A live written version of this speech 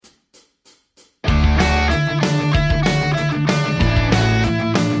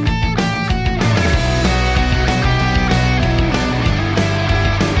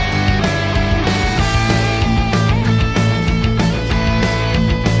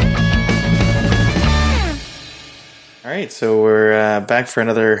right, so we're back for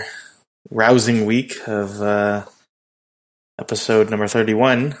another rousing week of episode number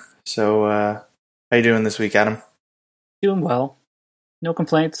 31. So, how you doing this week, Adam? Doing well. No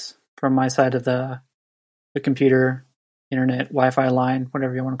complaints from my side of the computer, internet, Wi-Fi line,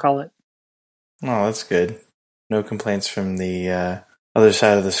 whatever you want to call it. Oh, that's good. No complaints from the other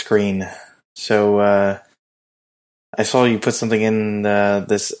side of the screen. So, I saw you put something in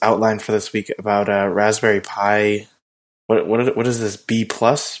this outline for this week about Raspberry Pi. What is this B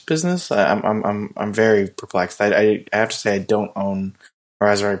plus business? I'm very perplexed. I have to say I don't own a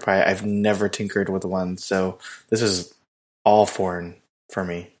Raspberry Pi. I've never tinkered with one, so this is all foreign for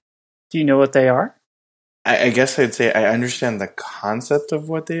me. Do you know what they are? I guess I'd say I understand the concept of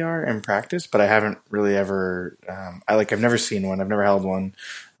what they are in practice, but I haven't really ever. I've never seen one. I've never held one.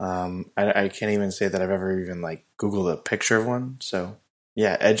 I can't even say that I've ever even Googled a picture of one. So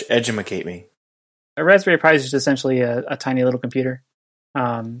yeah, educate me. A Raspberry Pi is just essentially a tiny little computer.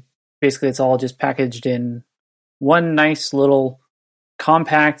 Basically, it's all just packaged in one nice little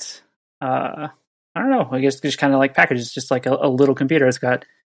compact. I don't know. I guess just kind of like packaged. It's just like a little computer. It's got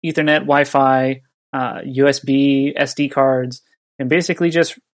Ethernet, Wi-Fi, USB, SD cards, and basically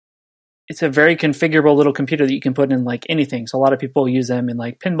just it's a very configurable little computer that you can put in like anything. So a lot of people use them in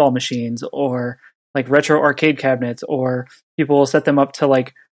like pinball machines or like retro arcade cabinets, or people will set them up to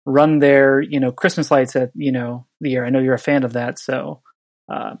like run their Christmas lights at the year. I know you're a fan of that, so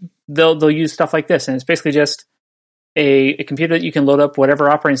they'll use stuff like this, and it's basically just a computer that you can load up whatever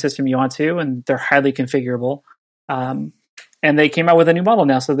operating system you want to, and they're highly configurable. And they came out with a new model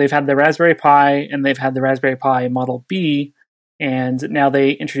now. So they've had the Raspberry Pi and they've had the Raspberry Pi Model B, and now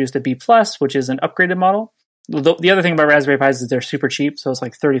they introduced a B Plus, which is an upgraded model. The other thing about Raspberry Pis is they're super cheap, so it's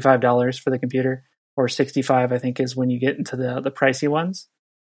like $35 for the computer, or $65 I think is when you get into the pricey ones.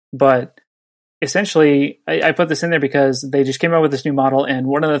 But essentially, I put this in there because they just came out with this new model, and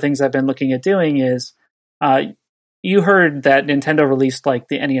one of the things I've been looking at doing is, you heard that Nintendo released like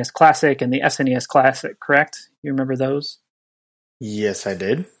the NES Classic and the SNES Classic, correct? You remember those? Yes, I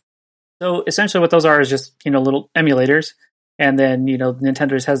did. So essentially what those are is just, little emulators. And then, Nintendo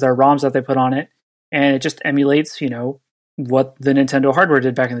just has their ROMs that they put on it. And it just emulates, what the Nintendo hardware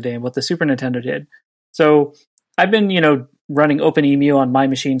did back in the day and what the Super Nintendo did. So I've been, running OpenEMU on my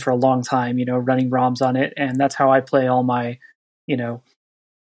machine for a long time, running ROMs on it. And that's how I play all my,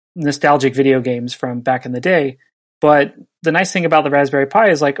 nostalgic video games from back in the day. But the nice thing about the Raspberry Pi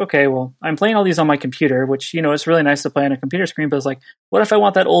is like, okay, well, I'm playing all these on my computer, which, it's really nice to play on a computer screen, but it's like, what if I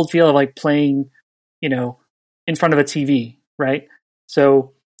want that old feel of like playing, in front of a TV, right?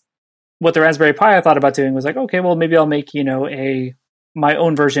 So what the Raspberry Pi I thought about doing was like, okay, well, maybe I'll make, my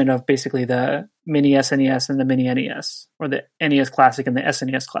own version of basically the mini SNES and the mini NES, or the NES Classic and the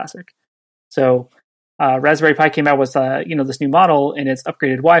SNES Classic. So Raspberry Pi came out with this new model, and it's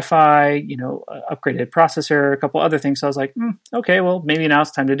upgraded Wi-Fi, upgraded processor, a couple other things. So I was like, okay, well, maybe now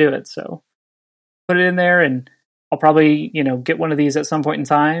it's time to do it. So put it in there, and I'll probably get one of these at some point in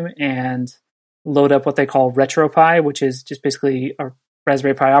time and load up what they call RetroPie, which is just basically a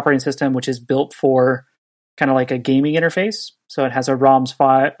Raspberry Pi operating system, which is built for kind of like a gaming interface. So it has a ROMs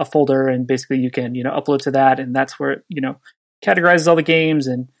file, a folder, and basically you can upload to that, and that's where it categorizes all the games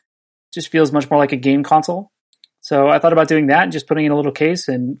and just feels much more like a game console. So I thought about doing that and just putting in a little case,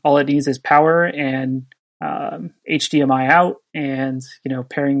 and all it needs is power and HDMI out, and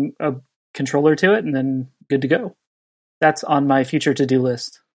pairing a controller to it, and then good to go. That's on my future to-do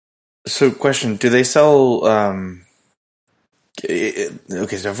list. So question, do they sell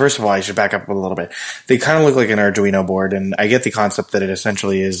okay, so first of all, I should back up a little bit. They kind of look like an Arduino board, and I get the concept that it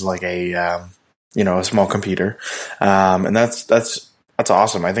essentially is like a a small computer, and that's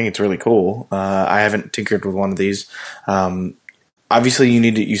awesome. I think it's really cool. I haven't tinkered with one of these. Obviously,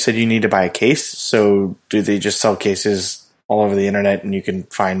 you said you need to buy a case. So do they just sell cases all over the internet, and you can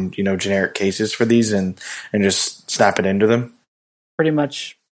find generic cases for these and just snap it into them? Pretty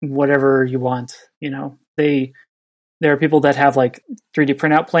much whatever you want. There are people that have like 3D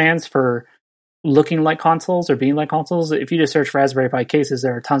printout plans for looking like consoles or being like consoles. If you just search Raspberry Pi cases,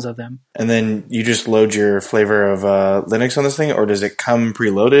 there are tons of them. And then you just load your flavor of Linux on this thing, or does it come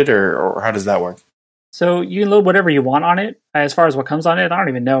preloaded, or how does that work? So you can load whatever you want on it. As far as what comes on it, I don't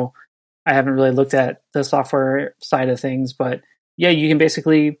even know. I haven't really looked at the software side of things, but yeah, you can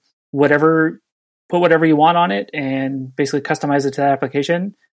basically put whatever you want on it and basically customize it to that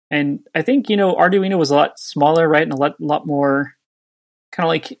application. And I think, Arduino was a lot smaller, right? And a lot more kind of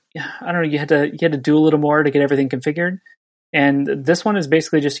like, I don't know, you had to do a little more to get everything configured. And this one is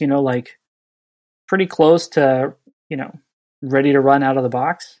basically just, like pretty close to, ready to run out of the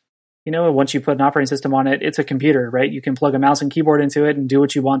box. once you put an operating system on it, it's a computer, right? You can plug a mouse and keyboard into it and do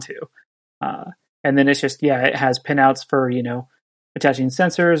what you want to. And then it's just, it has pinouts for, attaching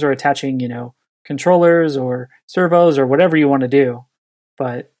sensors or attaching, controllers or servos or whatever you want to do.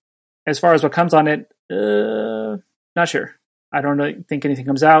 But as far as what comes on it, not sure. I don't think anything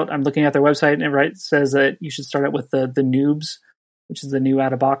comes out. I'm looking at their website and it says that you should start out with the Noobs, which is the new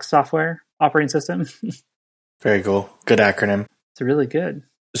out-of-box software operating system. Very cool. Good acronym. It's really good.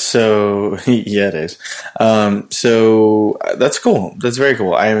 So yeah, it is. So that's cool. That's very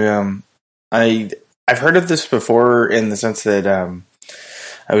cool. I've heard of this before in the sense that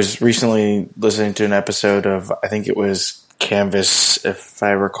I was recently listening to an episode of, I think it was Canvas, if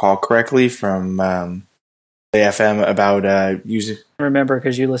I recall correctly, from AFM about using. I remember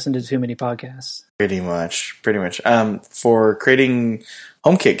because you listened to too many podcasts. Pretty much. For creating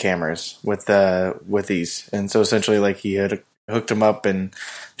HomeKit cameras with these, and so essentially, like, he had hooked them up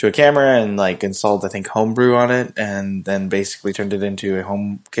to a camera and like installed, I think, Homebrew on it, and then basically turned it into a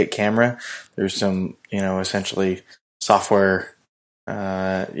HomeKit camera. There's some, essentially software,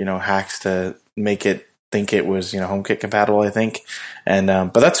 hacks to make it think it was, HomeKit compatible, I think. And,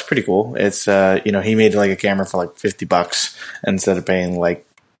 but that's pretty cool. It's, he made like a camera for like $50 instead of paying like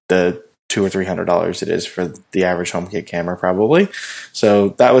the $200 or $300 it is for the average HomeKit camera, probably. So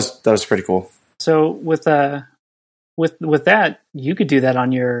that was pretty cool. So with that, you could do that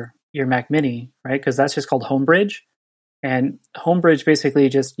on your Mac Mini, right? Because that's just called Homebridge. And Homebridge basically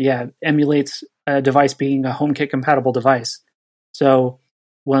just, emulates a device being a HomeKit compatible device. So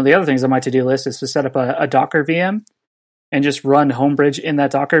one of the other things on my to-do list is to set up a Docker VM and just run Homebridge in that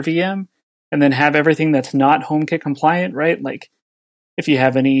Docker VM and then have everything that's not HomeKit compliant, right? Like if you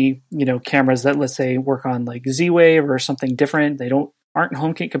have any, cameras that, let's say, work on like Z-Wave or something different, aren't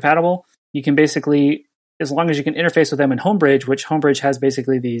HomeKit compatible, you can basically, as long as you can interface with them in Homebridge, which Homebridge has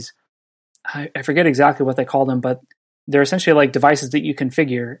basically these, I forget exactly what they call them, but they're essentially like devices that you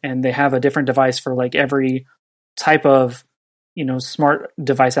configure, and they have a different device for like every type of, smart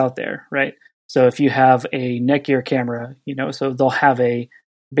device out there, right? So if you have a Netgear camera, so they'll have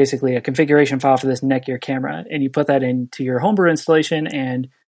basically a configuration file for this Netgear camera, and you put that into your Homebrew installation, and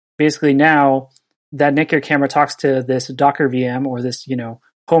basically now that Netgear camera talks to this Docker VM or this,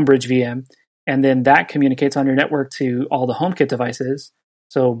 Homebridge VM, and then that communicates on your network to all the HomeKit devices.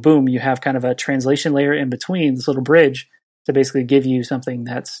 So boom, you have kind of a translation layer in between, this little bridge, to basically give you something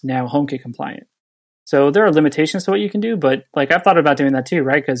that's now HomeKit compliant. So there are limitations to what you can do, but like I've thought about doing that too,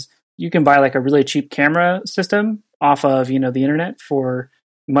 right? Because you can buy like a really cheap camera system off of, the internet for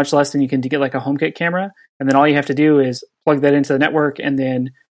much less than you can to get like a HomeKit camera. And then all you have to do is plug that into the network and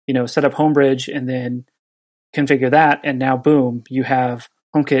then, set up Homebridge and then configure that. And now boom, you have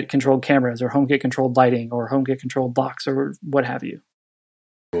HomeKit controlled cameras or HomeKit controlled lighting or HomeKit controlled blocks or what have you.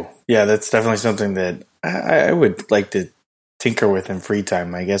 Cool. Yeah, that's definitely something that I would like to tinker with in free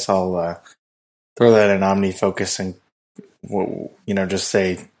time. I guess I'll throw that in OmniFocus and, just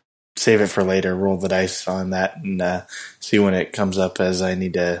save it for later, roll the dice on that and see when it comes up as I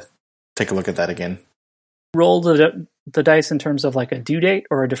need to take a look at that again. Roll the dice in terms of like a due date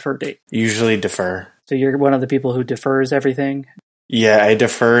or a defer date? Usually defer. So you're one of the people who defers everything? Yeah, I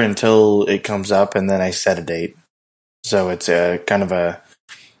defer until it comes up and then I set a date. So it's kind of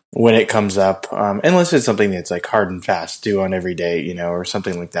when it comes up, unless it's something that's like hard and fast, due on every day, or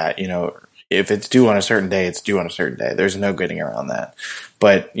something like that, if it's due on a certain day, it's due on a certain day. There's no getting around that.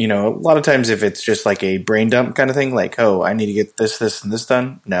 But, a lot of times if it's just like a brain dump kind of thing, like, oh, I need to get this, and this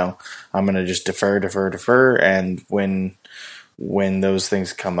done. No, I'm going to just defer. And when those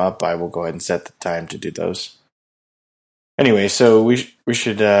things come up, I will go ahead and set the time to do those. Anyway, so we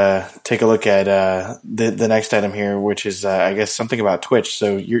should take a look at the next item here, which is, I guess, something about Twitch.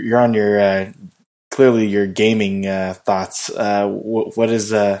 So you're on your, clearly your gaming thoughts.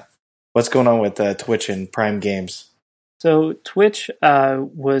 What's going on with Twitch and Prime Games? So Twitch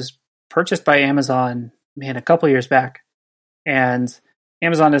was purchased by Amazon, a couple years back. And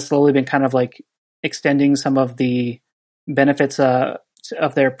Amazon has slowly been kind of like extending some of the benefits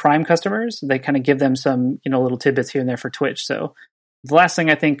of their Prime customers. They kind of give them some, little tidbits here and there for Twitch. So the last thing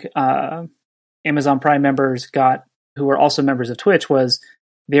I think Amazon Prime members got, who were also members of Twitch, was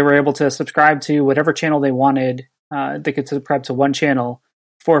they were able to subscribe to whatever channel they wanted. They could subscribe to one channel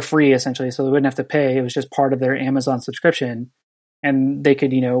for free, essentially, so they wouldn't have to pay. It was just part of their Amazon subscription, and they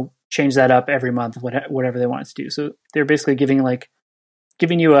could, change that up every month, whatever they wanted to do. So they're basically giving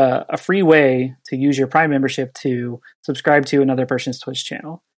you a free way to use your Prime membership to subscribe to another person's Twitch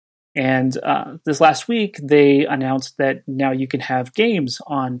channel. And this last week, they announced that now you can have games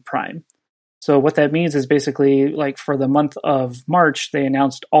on Prime. So what that means is basically like for the month of March, they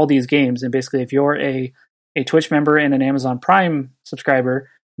announced all these games. And basically if you're a Twitch member and an Amazon Prime subscriber,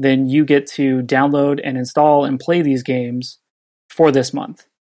 then you get to download and install and play these games for this month.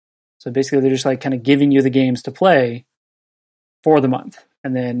 So basically they're just like kind of giving you the games to play for the month.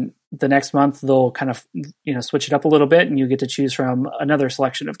 And then the next month they'll kind of, switch it up a little bit and you get to choose from another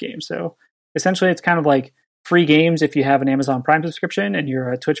selection of games. So essentially it's kind of like free games if you have an Amazon Prime subscription and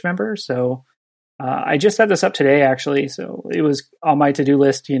you're a Twitch member. So I just set this up today, actually. So it was on my to-do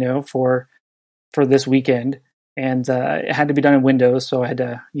list, for this weekend. And it had to be done in Windows. So I had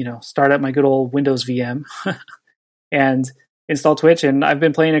to, start up my good old Windows VM and install Twitch. And I've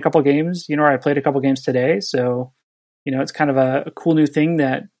been playing a couple games, I played a couple games today. So, it's kind of a cool new thing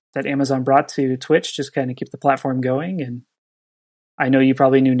that Amazon brought to Twitch, just kind of keep the platform going. And I know you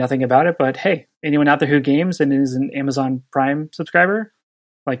probably knew nothing about it, but hey, anyone out there who games and is an Amazon Prime subscriber,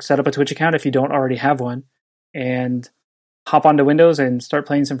 like set up a Twitch account if you don't already have one and hop onto Windows and start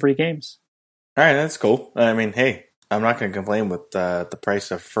playing some free games. All right, that's cool. I mean, hey, I'm not going to complain with the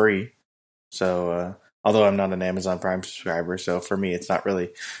price of free. So, although I'm not an Amazon Prime subscriber, so for me, it's not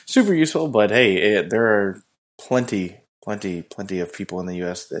really super useful. But hey, there are plenty of people in the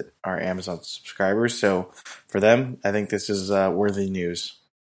U.S. that are Amazon subscribers. So for them, I think this is worthy news.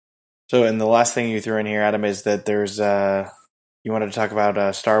 So, and the last thing you threw in here, Adam, is that there's you wanted to talk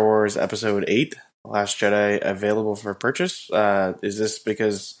about Star Wars Episode 8, Last Jedi, available for purchase. Is this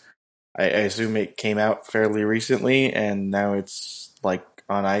because I assume it came out fairly recently and now it's like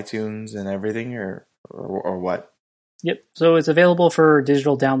on iTunes and everything, or what? Yep. So it's available for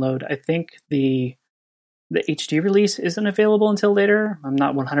digital download. I think the HD release isn't available until later. I'm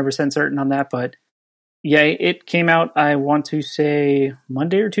not 100% certain on that, but yeah, it came out, I want to say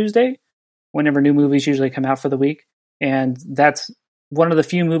Monday or Tuesday, whenever new movies usually come out for the week. And that's one of the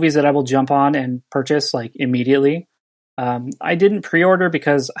few movies that I will jump on and purchase like immediately. I didn't pre-order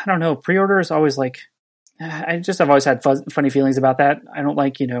because I don't know, pre-order is always like, I've always had funny feelings about that. I don't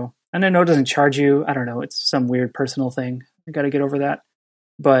like, and I know it doesn't charge you. I don't know. It's some weird personal thing. I got to get over that.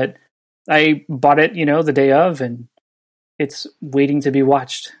 But I bought it, the day of, and it's waiting to be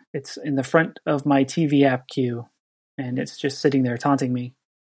watched. It's in the front of my TV app queue, and it's just sitting there taunting me.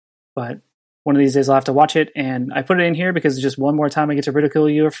 But one of these days I'll have to watch it, and I put it in here because it's just one more time I get to ridicule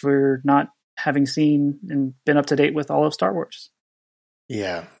you for not having seen and been up to date with all of Star Wars.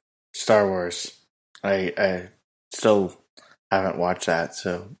 Yeah, Star Wars. I still haven't watched that,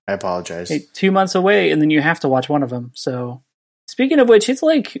 so I apologize. Hey, 2 months away, and then you have to watch one of them. So, speaking of which,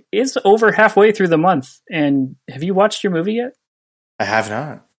 it's over halfway through the month. And have you watched your movie yet? I have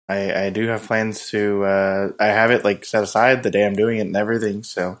not. I do have plans to. I have it like set aside the day I'm doing it and everything.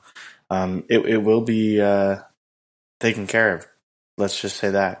 So, it will be taken care of. Let's just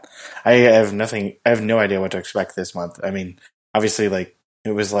say that. I have nothing. I have no idea what to expect this month. I mean, obviously, like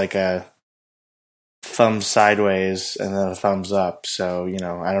it was like a thumb sideways and then a thumbs up. So,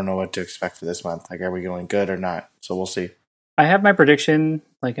 I don't know what to expect for this month. Like, are we going good or not? So we'll see. I have my prediction.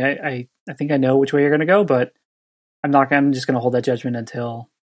 Like, I think I know which way you're going to go, but I'm just going to hold that judgment until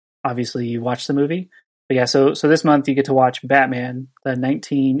obviously you watch the movie. But yeah, so this month you get to watch Batman, the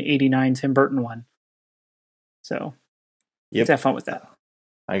 1989 Tim Burton one. So let's have fun with that.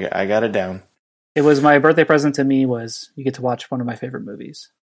 I got it down. It was my birthday present to me was you get to watch one of my favorite movies.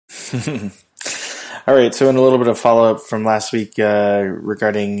 All right, so in a little bit of follow-up from last week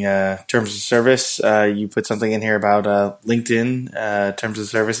regarding terms of service, you put something in here about LinkedIn terms of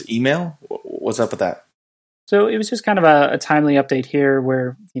service email. What's up with that? So it was just kind of a timely update here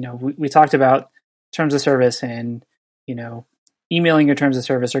where, we talked about terms of service and, emailing your terms of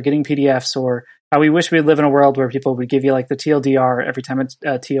service or getting PDFs, or how we wish we would live in a world where people would give you like the TLDR every time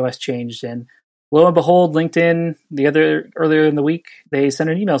a TOS changed. And lo and behold, LinkedIn earlier in the week, they sent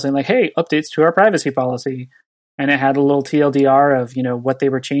an email saying like, hey, updates to our privacy policy. And it had a little TLDR of, what they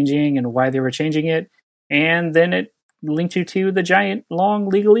were changing and why they were changing it. And then it linked you to the giant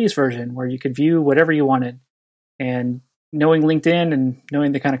long legalese version where you could view whatever you wanted. And knowing LinkedIn and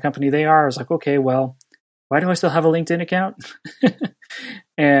knowing the kind of company they are, I was like, okay, well, why do I still have a LinkedIn account?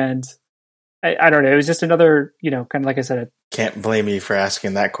 And I don't know. It was just another, kind of like I said. Can't blame me for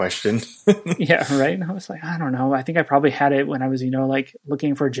asking that question. Yeah, right. And I was like, I don't know. I think I probably had it when I was, like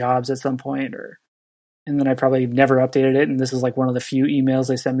looking for jobs at some point, and then I probably never updated it. And this is like one of the few emails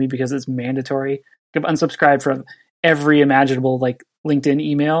they send me because it's mandatory. I've unsubscribed from every imaginable like LinkedIn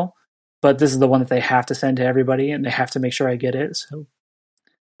email, but this is the one that they have to send to everybody, and they have to make sure I get it. So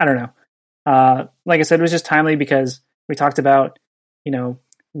I don't know. Like I said, it was just timely because we talked about,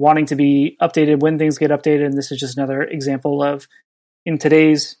 wanting to be updated when things get updated. And this is just another example of in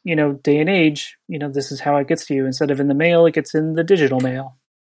today's, day and age, this is how it gets to you. Instead of in the mail, it gets in the digital mail.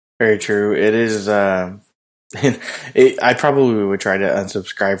 Very true. It is. I probably would try to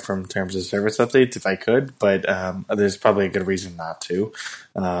unsubscribe from terms of service updates if I could, but there's probably a good reason not to.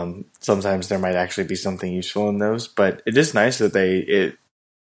 Sometimes there might actually be something useful in those, but it is nice that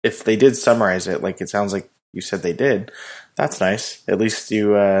if they did summarize it, like it sounds like you said they did. That's nice. At least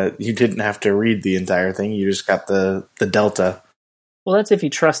you didn't have to read the entire thing. You just got the delta. Well, that's if you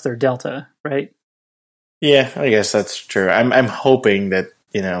trust their delta, right? Yeah, I guess that's true. I'm hoping that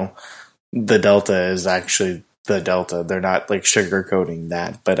the delta is actually the delta. They're not like sugarcoating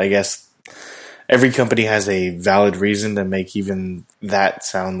that, but I guess every company has a valid reason to make even that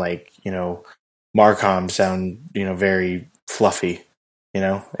sound like Marcom sound very fluffy. They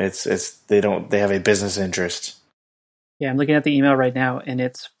have a business interest. Yeah, I'm looking at the email right now, and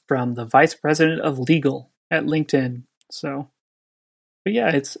it's from the vice president of legal at LinkedIn. So, but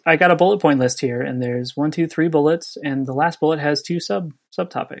yeah, I got a bullet point list here, and there's 1, 2, 3 bullets, and the last bullet has 2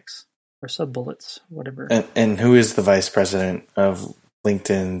 subtopics or sub bullets, whatever. And who is the vice president of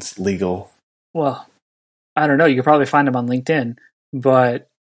LinkedIn's legal? Well, I don't know. You could probably find him on LinkedIn, but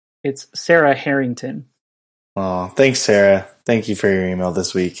it's Sarah Harrington. Oh, thanks, Sarah. Thank you for your email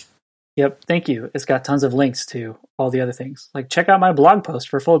this week. Yep, thank you. It's got tons of links to all the other things. Like, check out my blog post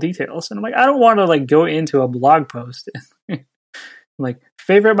for full details. And I'm like, I don't want to go into a blog post. Like,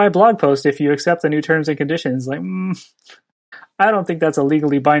 favorite my blog post if you accept the new terms and conditions. Like, I don't think that's a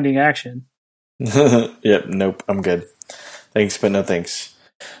legally binding action. Yep, nope, I'm good. Thanks, but no thanks.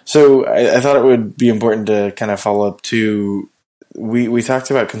 So I thought it would be important to kind of follow up to, we talked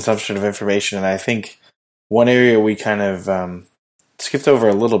about consumption of information, and I think one area we kind of skipped over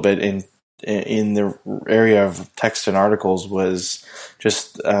a little bit in the area of text and articles was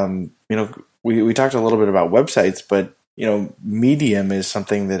just, we talked a little bit about websites, but Medium is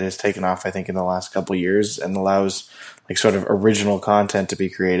something that has taken off, I think, in the last couple of years and allows sort of original content to be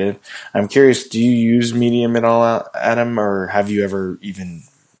created. I'm curious, do you use Medium at all, Adam, or have you ever even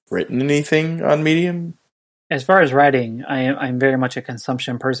written anything on Medium? As far as writing, I'm very much a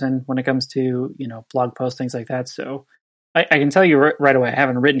consumption person when it comes to, blog posts, things like that. So I can tell you right away, I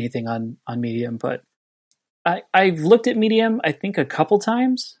haven't written anything on Medium, but I've looked at Medium, I think, a couple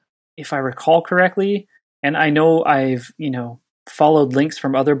times, if I recall correctly. And I know I've, followed links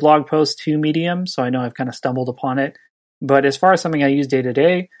from other blog posts to Medium, so I know I've kind of stumbled upon it. But as far as something I use day to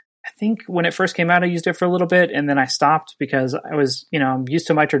day, I think when it first came out, I used it for a little bit, and then I stopped because I was, I'm used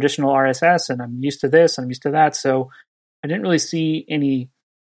to my traditional RSS, and I'm used to this, and I'm used to that. So I didn't really see any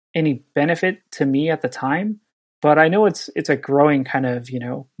benefit to me at the time. But I know it's a growing kind of,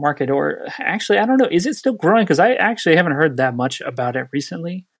 market. Or actually, I don't know, is it still growing? Because I actually haven't heard that much about it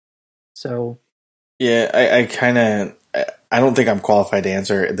recently. So yeah, I don't think I'm qualified to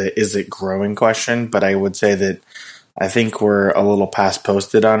answer the is it growing question, but I would say that I think we're a little past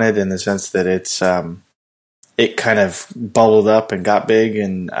posted on it in the sense that it's it kind of bubbled up and got big,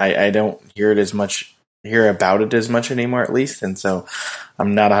 and I don't hear about it as much anymore, at least, and so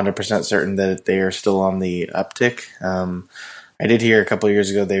I'm not 100% certain that they are still on the uptick. I did hear a couple of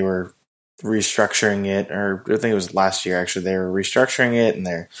years ago they were restructuring it, or I think it was last year actually. They were restructuring it, and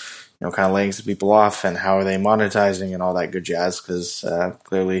they're kind of laying some people off, and how are they monetizing and all that good jazz? Because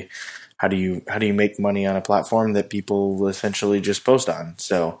clearly, how do you make money on a platform that people essentially just post on?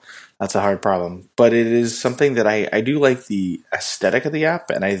 So that's a hard problem. But it is something that I do like the aesthetic of the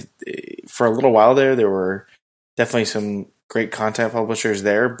app, and for a little while there were definitely some great content publishers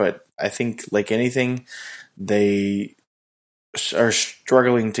there. But I think, like anything, they are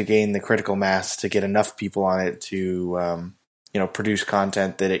struggling to gain the critical mass to get enough people on it to produce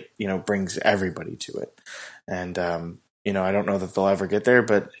content that it brings everybody to it. And I don't know that they'll ever get there,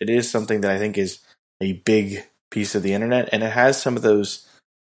 but it is something that I think is a big piece of the internet, and it has some of those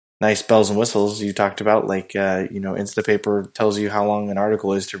nice bells and whistles you talked about, like Instapaper tells you how long an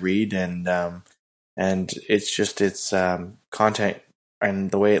article is to read, and it's just its content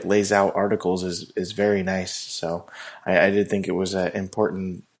and the way it lays out articles is very nice. So I did think it was an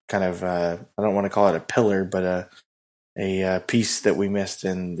important kind of I don't want to call it a pillar, but a piece that we missed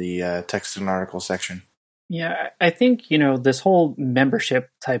in the text and article section. Yeah, I think, this whole membership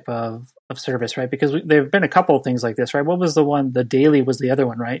type of service, right? Because there have been a couple of things like this, right? What was the one? The Daily was the other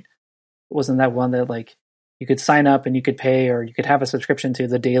one, right? Wasn't that one that you could sign up and you could pay, or you could have a subscription to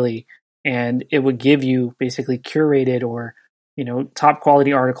the Daily, and it would give you basically curated or, top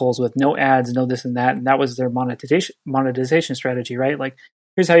quality articles with no ads, no this and that. And that was their monetization strategy, right? Like,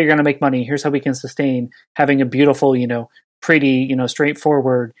 here's how you're going to make money. Here's how we can sustain having a beautiful, pretty,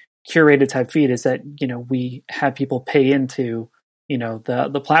 straightforward, curated type feed, is that, we have people pay into,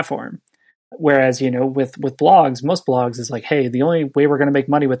 the platform. Whereas, with blogs, most blogs is like, hey, the only way we're going to make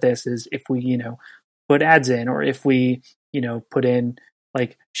money with this is if we, put ads in, or if we, put in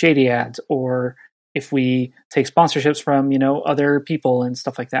like shady ads, or if we take sponsorships from, other people and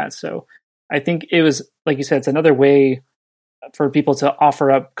stuff like that. So I think it was, like you said, it's another way for people to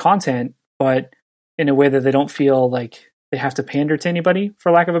offer up content, but in a way that they don't feel like they have to pander to anybody,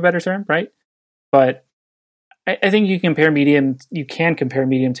 for lack of a better term, right? But I think you can compare Medium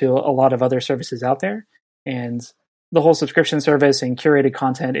to a lot of other services out there. And the whole subscription service and curated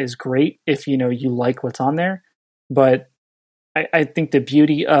content is great if, you like what's on there. But I think the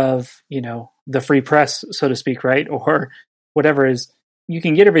beauty of, the free press, so to speak, right? Or whatever, is you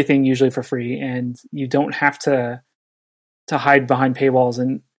can get everything usually for free, and you don't have to hide behind paywalls.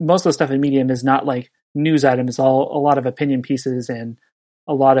 And most of the stuff in Medium is not like news items. It's all a lot of opinion pieces and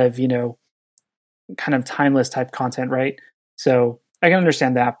a lot of, kind of timeless type content, right? So I can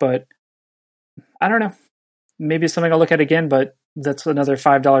understand that, but I don't know. Maybe it's something I'll look at again, but that's another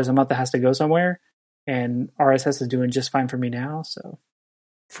 $5 a month that has to go somewhere. And RSS is doing just fine for me now. So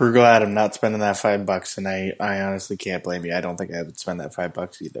frugal Adam not spending that $5, and I honestly can't blame you. I don't think I would spend that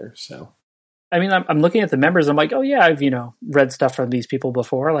 $5 either. So I mean, I'm looking at the members. I'm like, oh yeah, I've read stuff from these people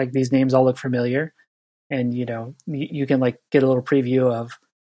before. Like, these names all look familiar, and you can like get a little preview of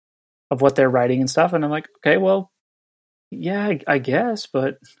what they're writing and stuff. And I'm like, okay, well, yeah, I guess,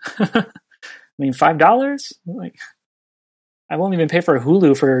 but I mean, $5, like, I won't even pay for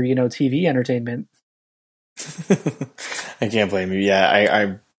Hulu for TV entertainment. I can't blame you.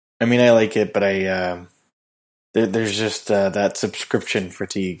 Yeah, I mean, I like it, but there's just that subscription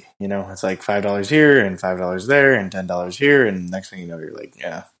fatigue. It's like $5 here and $5 there and $10 here, and next thing you know, you're like,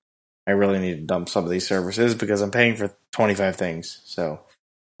 yeah, I really need to dump some of these services because I'm paying for 25 things. So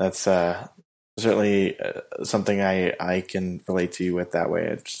that's certainly something I can relate to you with that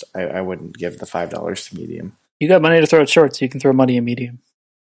way. I wouldn't give the $5 to Medium. You got money to throw at Shorts, you can throw money at Medium.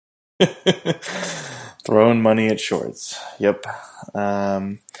 Throwing money at Shorts. Yep.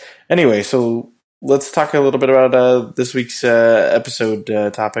 Anyway, so let's talk a little bit about this week's episode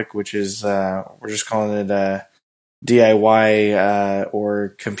topic, which is we're just calling it DIY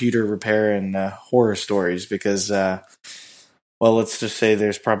or computer repair and horror stories, because well, let's just say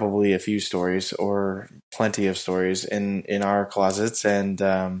there's probably a few stories, or plenty of stories in our closets. And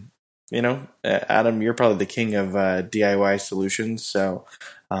Adam, you're probably the king of DIY solutions, so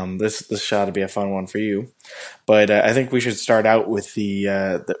this ought to be a fun one for you. But I think we should start out with the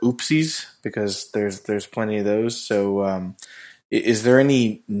oopsies, because there's plenty of those. So is there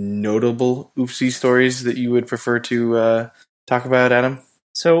any notable oopsie stories that you would prefer to talk about, Adam?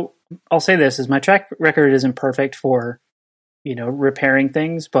 So I'll say this, is my track record isn't perfect for repairing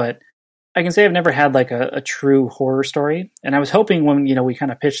things, but I can say I've never had like a true horror story. And I was hoping when, we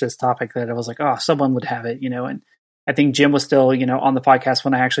kind of pitched this topic that I was like, oh, someone would have it, and I think Jim was still, on the podcast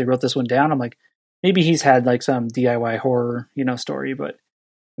when I actually wrote this one down. I'm like, maybe he's had like some DIY horror, story, but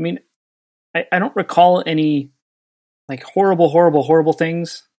I mean, I don't recall any like horrible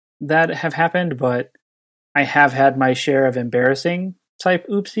things that have happened, but I have had my share of embarrassing type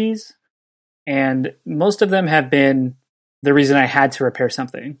oopsies. And most of them have been the reason I had to repair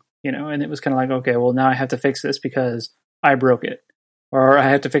something, and it was kind of like, okay, well, now I have to fix this because I broke it, or I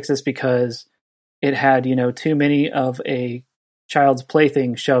have to fix this because it had, too many of a child's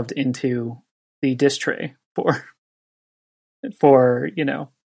plaything shoved into the disk tray for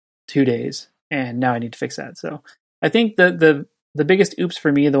 2 days, and now I need to fix that. So I think the biggest oops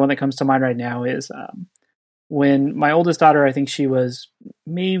for me, the one that comes to mind right now, is when my oldest daughter, I think she was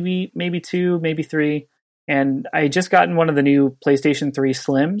maybe 2, maybe 3, and I had just gotten one of the new PlayStation 3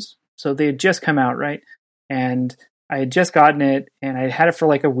 Slims. So they had just come out, right? And I had just gotten it, and I had it for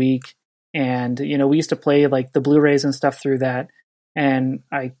like a week. And, we used to play like the Blu-rays and stuff through that. And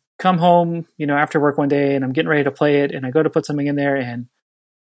I come home, after work one day, and I'm getting ready to play it, and I go to put something in there, and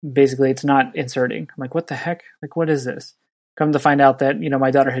basically it's not inserting. I'm like, what the heck? Like, what is this? Come to find out that,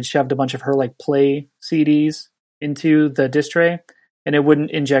 my daughter had shoved a bunch of her like play CDs into the disc tray, and it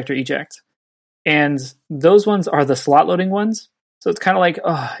wouldn't inject or eject. And those ones are the slot loading ones. So it's kind of like,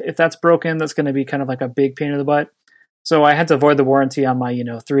 oh, if that's broken, that's going to be kind of like a big pain in the butt. So I had to avoid the warranty on my,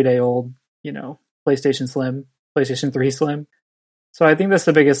 3-day-old, PlayStation 3 Slim. So I think that's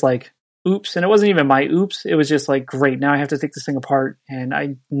the biggest like oops. And it wasn't even my oops. It was just like, great, now I have to take this thing apart. And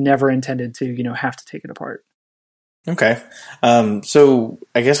I never intended to, have to take it apart. Okay. So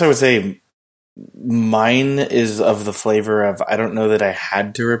I guess I would say mine is of the flavor of, I don't know that I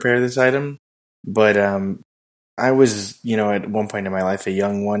had to repair this item, but I was, at one point in my life a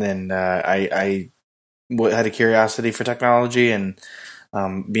young one, and I had a curiosity for technology, and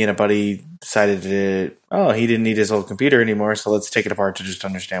me and a buddy decided he didn't need his old computer anymore, so let's take it apart to just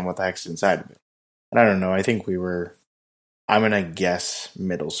understand what the heck's inside of it. And I don't know, I think I'm going to guess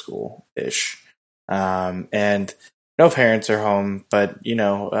middle school-ish. And no parents are home, but,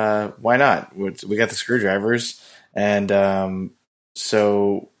 why not? We got the screwdrivers. And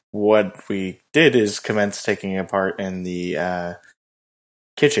so what we did is commence taking it apart in the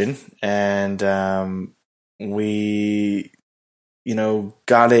kitchen. And we,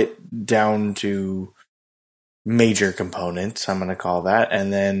 got it down to major components, I'm going to call that.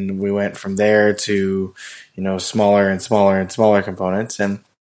 And then we went from there to, smaller and smaller and smaller components. And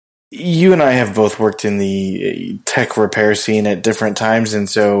you and I have both worked in the tech repair scene at different times. And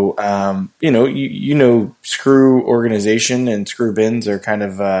so, screw organization and screw bins are kind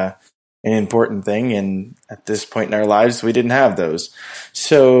of an important thing. And at this point in our lives, we didn't have those.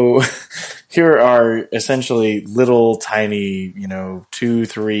 So here are essentially little tiny, 2,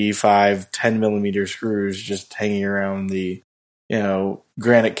 3, 5, 10 millimeter screws just hanging around the,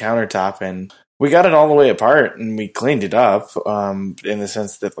 granite countertop. And we got it all the way apart and we cleaned it up in the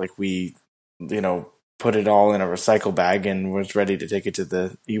sense that we, put it all in a recycle bag and was ready to take it to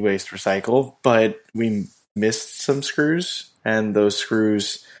the e-waste recycle. But we missed some screws, and those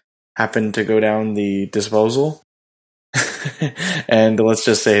screws happened to go down the disposal. And let's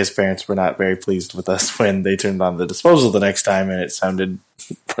just say his parents were not very pleased with us when they turned on the disposal the next time, and it sounded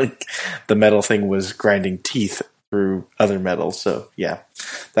like the metal thing was grinding teeth through other metal. So yeah,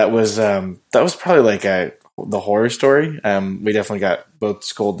 that was probably the horror story. We definitely got both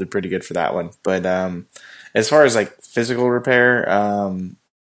scolded pretty good for that one. But as far as physical repair, I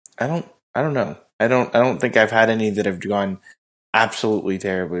don't know. I don't think I've had any that have gone absolutely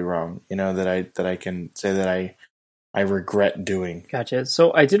terribly wrong. That I can say that I regret doing. Gotcha.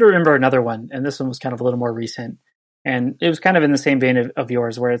 So I did remember another one, and this one was kind of a little more recent, and it was kind of in the same vein of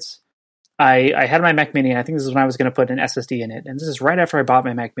yours, where I had my Mac Mini, and I think this is when I was going to put an SSD in it, and this is right after I bought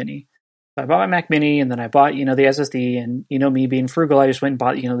my Mac Mini. So I bought my Mac Mini, and then I bought, the SSD, and, me being frugal, I just went and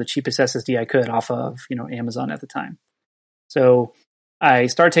bought, the cheapest SSD I could off of, Amazon at the time. So I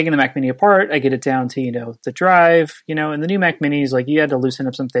start taking the Mac Mini apart, I get it down to, the drive, and the new Mac Minis, you had to loosen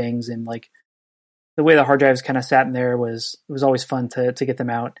up some things, and, the way the hard drives kind of sat in there it was always fun to get them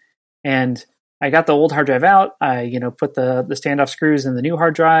out. And I got the old hard drive out. I, put the standoff screws in the new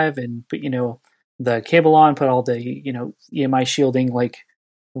hard drive and put, the cable on, put all the, EMI shielding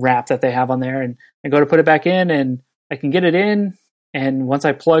wrap that they have on there. And I go to put it back in and I can get it in. And once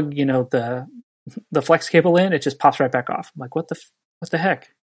I plug, the flex cable in, it just pops right back off. I'm like, what the heck?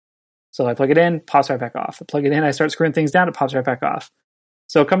 So I plug it in, pops right back off. I plug it in, I start screwing things down, it pops right back off.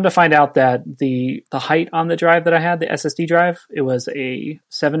 So come to find out that the height on the drive that I had, the SSD drive, it was a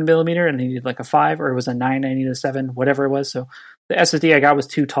 7 millimeter and I needed a 5, or it was a 9, I needed a 7, whatever it was. So the SSD I got was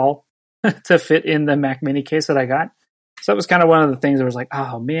too tall to fit in the Mac Mini case that I got. So that was kind of one of the things that was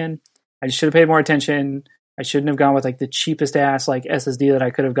oh man, I just should have paid more attention. I shouldn't have gone with the cheapest ass SSD that I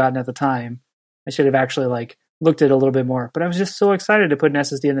could have gotten at the time. I should have actually looked at it a little bit more. But I was just so excited to put an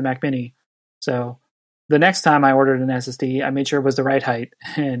SSD in the Mac Mini. So the next time I ordered an SSD, I made sure it was the right height.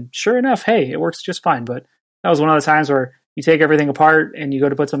 And sure enough, hey, it works just fine. But that was one of the times where you take everything apart and you go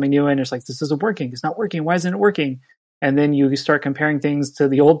to put something new in. It's this isn't working. It's not working. Why isn't it working? And then you start comparing things to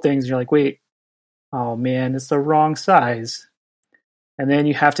the old things. And you're wait, oh man, it's the wrong size. And then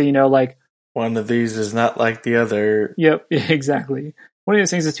you have to, one of these is not like the other. Yep, exactly. One of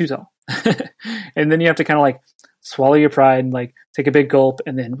these things is too tall. And then you have to kind of swallow your pride and take a big gulp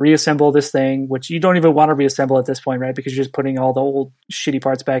and then reassemble this thing, which you don't even want to reassemble at this point, right? Because you're just putting all the old shitty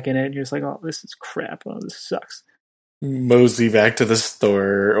parts back in it. And you're just oh, this is crap. Oh, this sucks. Mosey back to the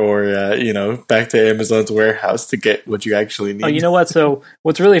store or, back to Amazon's warehouse to get what you actually need. Oh, you know what? So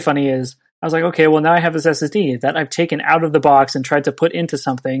what's really funny is I was okay, well, now I have this SSD that I've taken out of the box and tried to put into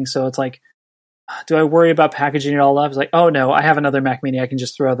something. So it's do I worry about packaging it all up? It's oh no, I have another Mac Mini. I can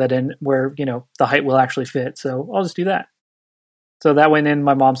just throw that in where, the height will actually fit. So I'll just do that. So that went in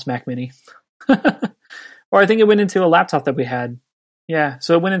my mom's Mac Mini. Or I think it went into a laptop that we had. Yeah.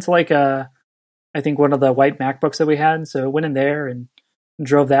 So it went into I think one of the white MacBooks that we had. So it went in there and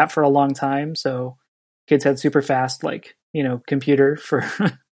drove that for a long time. So kids had super fast, computer for,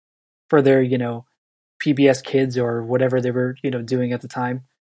 for their, PBS kids or whatever they were, doing at the time.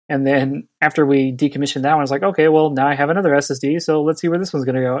 And then after we decommissioned that one, I was okay, well, now I have another SSD, so let's see where this one's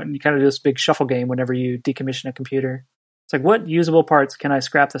going to go. And you kind of do this big shuffle game whenever you decommission a computer. It's what usable parts can I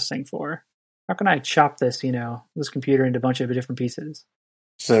scrap this thing for? How can I chop this, this computer into a bunch of different pieces?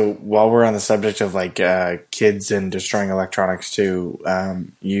 So while we're on the subject of like kids and destroying electronics too,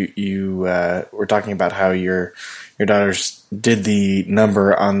 you were talking about how your daughters did the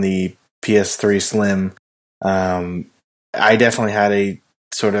number on the PS3 Slim. I definitely had a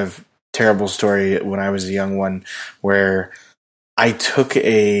sort of terrible story when I was a young one where I took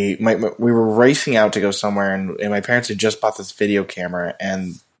we were racing out to go somewhere, and my parents had just bought this video camera,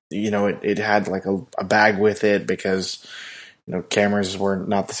 and it had like a bag with it because cameras were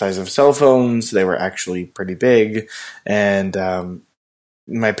not the size of cell phones; they were actually pretty big. And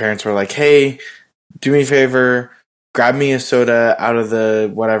my parents were like, "Hey, do me a favor, grab me a soda out of the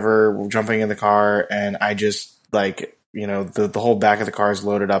whatever." Jumping in the car, and I just like the whole back of the car is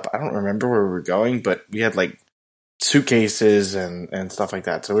loaded up. I don't remember where we were going, but we had like suitcases and stuff like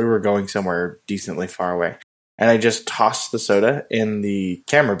that. So we were going somewhere decently far away. And I just tossed the soda in the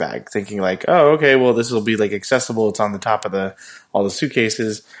camera bag, thinking like, oh, okay, well, this will be like accessible. It's on the top of all the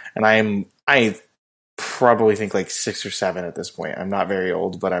suitcases. And I probably think like 6 or 7 at this point. I'm not very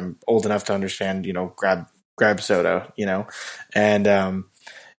old, but I'm old enough to understand, grab soda, and,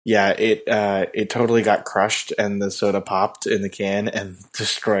 yeah, it totally got crushed, and the soda popped in the can and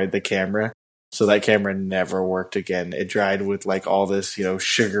destroyed the camera. So that camera never worked again. It dried with like all this,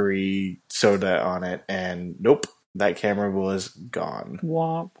 sugary soda on it, and nope, that camera was gone.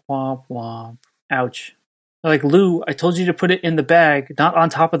 Womp, womp, womp. Ouch. Like, Lou, I told you to put it in the bag, not on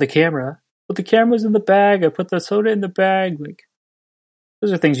top of the camera. But the camera's in the bag. I put the soda in the bag. Like,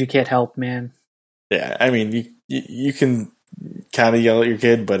 those are things you can't help, man. Yeah, I mean, you can kind of yell at your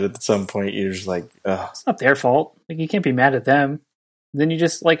kid, but at some point you're just like, ugh. It's not their fault. Like, you can't be mad at them. Then you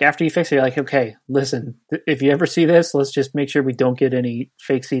just, like, after you fix it, you're like, okay, listen, if you ever see this, let's just make sure we don't get any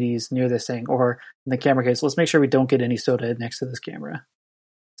fake CDs near this thing. Or in the camera case, let's make sure we don't get any soda next to this camera.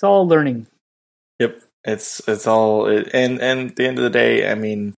 It's all learning. Yep. It's all, and at the end of the day, I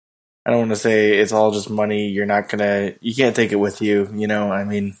mean, I don't want to say it's all just money. You can't take it with you, I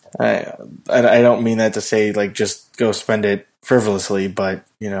mean, I don't mean that to say like, just go spend it frivolously, but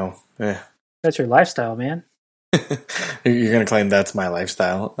That's your lifestyle, man. You're gonna claim that's my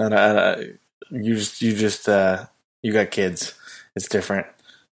lifestyle, and you got kids. It's different.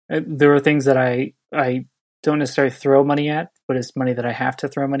 There are things that I don't necessarily throw money at, but it's money that I have to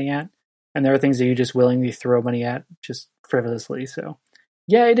throw money at, and there are things that you just willingly throw money at, just frivolously. So,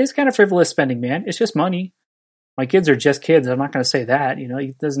 yeah, it is kind of frivolous spending, man. It's just money. My kids are just kids. I'm not going to say that.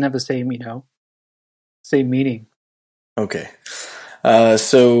 It doesn't have the same same meaning. Okay.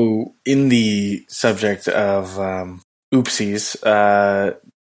 So in the subject of oopsies,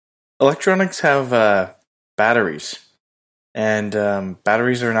 electronics have batteries, and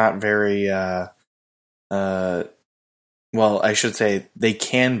batteries are not very well, I should say they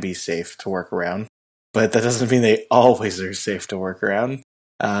can be safe to work around, but that doesn't mean they always are safe to work around.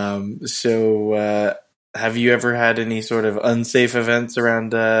 So have you ever had any sort of unsafe events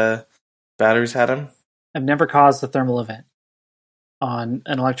around batteries, Adam? I've never caused a thermal event on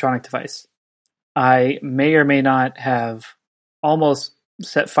an electronic device. I may or may not have almost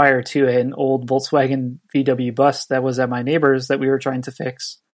set fire to an old Volkswagen VW bus that was at my neighbor's that we were trying to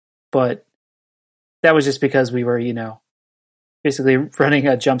fix. But that was just because we were, basically running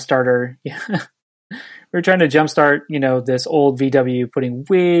a jump starter. We were trying to jumpstart, this old VW, putting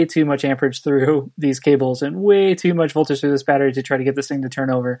way too much amperage through these cables and way too much voltage through this battery to try to get this thing to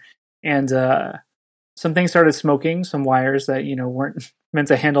turn over. And some things started smoking, some wires that, weren't meant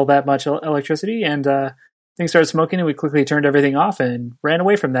to handle that much electricity. And things started smoking, and we quickly turned everything off and ran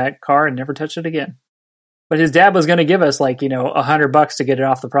away from that car and never touched it again. But his dad was going to give us $100 to get it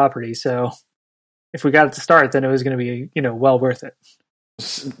off the property. So if we got it to start, then it was going to be, well worth it.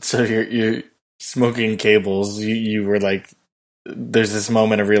 So you're smoking cables. You were like, there's this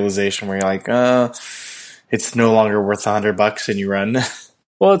moment of realization where you're like, it's no longer worth $100, and you run.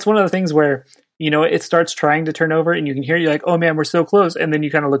 Well, it's one of the things where, it starts trying to turn over, and you can hear, you're like, oh man, we're so close. And then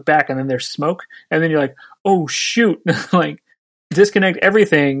you kind of look back, and then there's smoke. And then you're like, oh shoot, like disconnect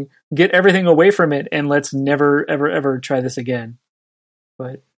everything, get everything away from it, and let's never, ever, ever try this again.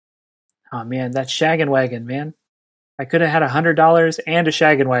 But, oh man, that shaggin' wagon, man. I could have had $100 and a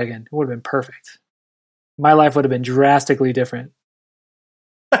shaggin' wagon. It would have been perfect. My life would have been drastically different.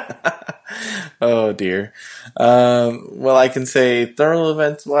 Oh dear. Well, I can say thermal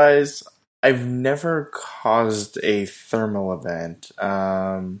events wise, I've never caused a thermal event.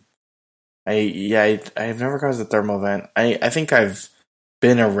 I've never caused a thermal event. I think I've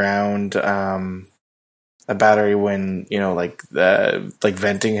been around a battery when like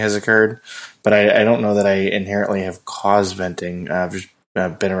venting has occurred, but I don't know that I inherently have caused venting. I've just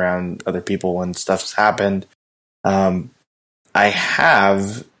been around other people when stuff's happened. I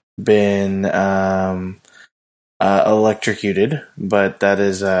have been electrocuted, but that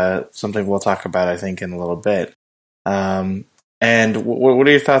is something we'll talk about, I think, in a little bit. And what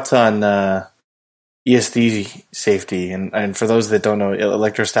are your thoughts on ESD safety? And for those that don't know,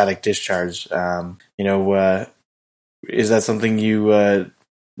 electrostatic discharge, is that something you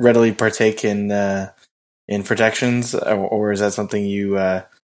readily partake in protections, or is that something you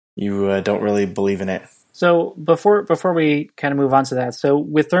don't really believe in it? So before we kind of move on to that, so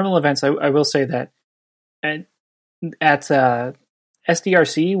with thermal events, I will say that at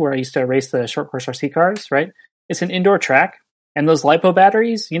SDRC, where I used to race the short course RC cars, right? It's an indoor track, and those LiPo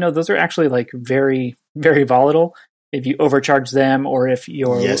batteries, those are actually like very, very volatile if you overcharge them, or if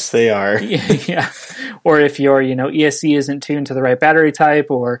your yes, they are. Yeah, or if your ESC isn't tuned to the right battery type,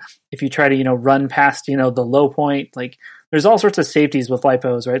 or if you try to run past the low point. Like, there's all sorts of safeties with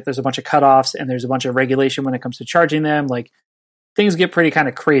LiPos, right? There's a bunch of cutoffs, and there's a bunch of regulation when it comes to charging them. Like, things get pretty kind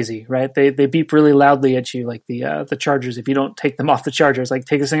of crazy, right? They beep really loudly at you, like the chargers. If you don't take them off the chargers, like,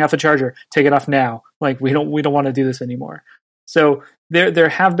 take this thing off the charger, take it off now. Like, we don't want to do this anymore. So there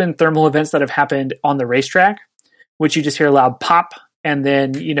have been thermal events that have happened on the racetrack, which you just hear a loud pop, and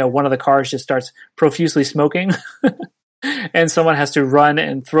then one of the cars just starts profusely smoking, and someone has to run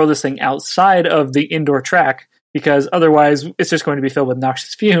and throw this thing outside of the indoor track, because otherwise it's just going to be filled with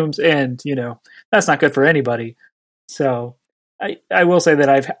noxious fumes, and that's not good for anybody. So I will say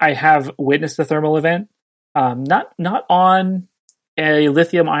that I have witnessed a thermal event, not on a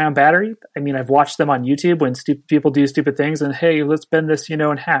lithium ion battery. I mean, I've watched them on YouTube when people do stupid things, and hey, let's bend this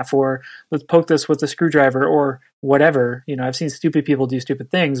in half, or let's poke this with a screwdriver, or whatever. I've seen stupid people do stupid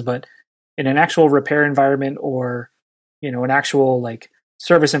things, but in an actual repair environment, or an actual like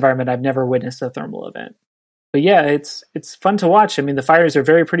service environment, I've never witnessed a thermal event. But yeah, it's fun to watch. I mean, the fires are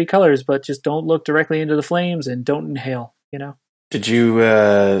very pretty colors, but just don't look directly into the flames and don't inhale. Did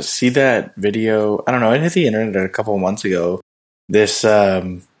you see that video? I don't know. It hit the internet a couple of months ago. This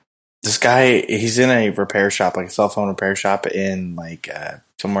guy, he's in a repair shop, like a cell phone repair shop in like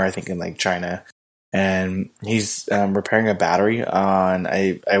somewhere, I think in like China, and he's repairing a battery on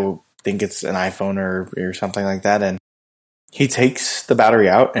I think it's an iPhone or something like that, and he takes the battery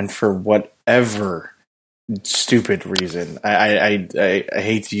out, and for whatever stupid reason, I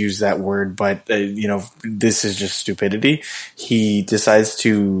hate to use that word, but this is just stupidity. He decides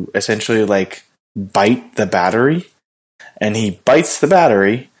to essentially like bite the battery. And he bites the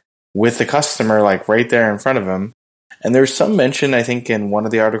battery with the customer, like right there in front of him. And there's some mention, I think, in one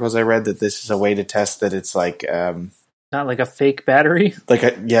of the articles I read, that this is a way to test that it's like not like a fake battery,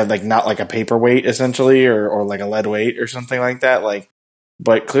 like not like a paperweight essentially, or like a lead weight or something like that. Like,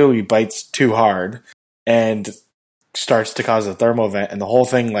 but clearly bites too hard and starts to cause a thermal event, and the whole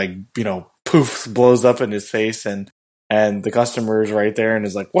thing like poof, blows up in his face, and the customer is right there and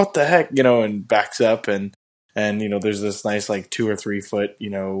is like, "What the heck?" And backs up and there's this nice like 2 or 3 foot,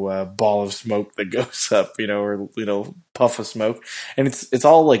 ball of smoke that goes up, or puff of smoke, and it's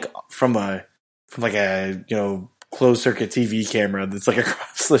all like from a closed circuit TV camera that's like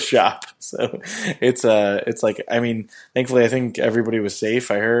across the shop. So it's like, I mean, thankfully I think everybody was safe,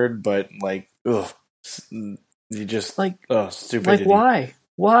 I heard, but like, ugh, you just like, stupidity. Like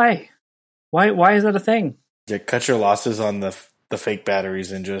why is that a thing? Yeah, cut your losses on the fake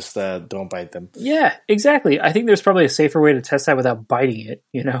batteries and just don't bite them. Yeah, exactly. I think there's probably a safer way to test that without biting it,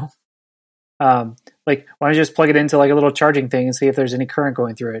 like, why don't you just plug it into like a little charging thing and see if there's any current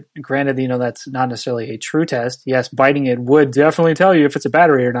going through it? And granted, that's not necessarily a true test. Yes, biting it would definitely tell you if it's a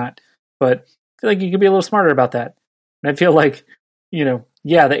battery or not, but I feel like you could be a little smarter about that. And I feel like, the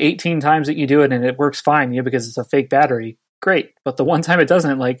 18 times that you do it and it works fine, because it's a fake battery, great. But the one time it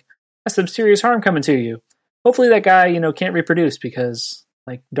doesn't, like, that's some serious harm coming to you. Hopefully that guy, can't reproduce, because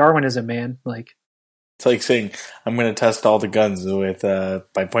like Darwinism, man, like, it's like saying, I'm going to test all the guns with,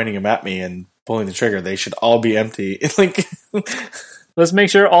 by pointing them at me and pulling the trigger. They should all be empty. It's like, let's make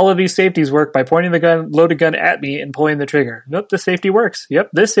sure all of these safeties work by pointing the loaded gun at me and pulling the trigger. Nope, this safety works.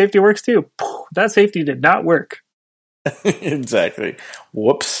 Yep, this safety works too. That safety did not work. Exactly.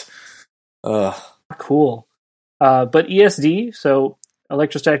 Whoops. Cool. But ESD, so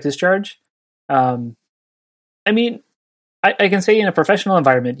electrostatic discharge, I mean, I can say in a professional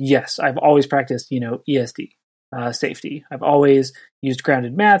environment, yes, I've always practiced, ESD safety. I've always used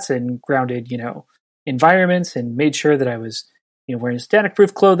grounded mats and grounded, environments, and made sure that I was, wearing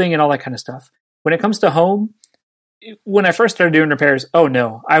static-proof clothing and all that kind of stuff. When it comes to home, when I first started doing repairs, oh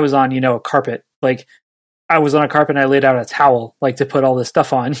no, I was on, a carpet. Like, I was on a carpet and I laid out a towel, like, to put all this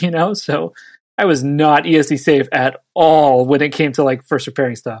stuff on, So I was not ESD safe at all when it came to, like, first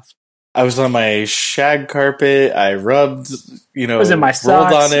repairing stuff. I was on my shag carpet. I rubbed, It was in my rolled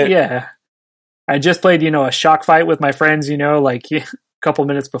socks. on it. Yeah. I just played, a shock fight with my friends, like a couple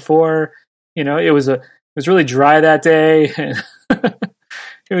minutes before. It was really dry that day. And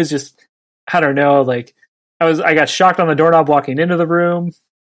it was just, I don't know, like I got shocked on the doorknob walking into the room.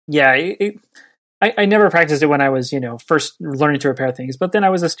 Yeah. I never practiced it when I was, first learning to repair things, but then I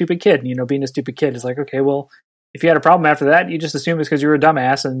was a stupid kid, being a stupid kid is like, okay, well, if you had a problem after that, you just assume it's because you were a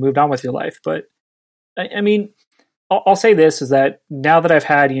dumbass and moved on with your life. But I mean, I'll say this is that now that I've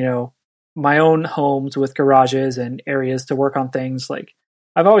had, my own homes with garages and areas to work on things, like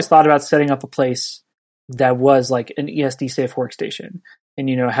I've always thought about setting up a place that was like an ESD safe workstation and,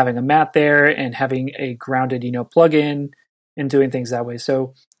 having a mat there and having a grounded, plug-in and doing things that way.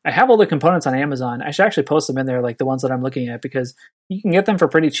 So I have all the components on Amazon. I should actually post them in there, like the ones that I'm looking at, because you can get them for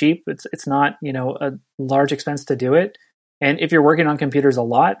pretty cheap. It's not, a large expense to do it. And if you're working on computers a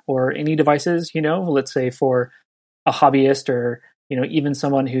lot or any devices, let's say for a hobbyist or, even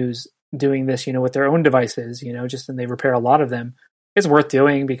someone who's doing this, with their own devices, just and they repair a lot of them, it's worth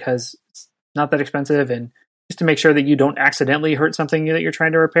doing because it's not that expensive. And just to make sure that you don't accidentally hurt something that you're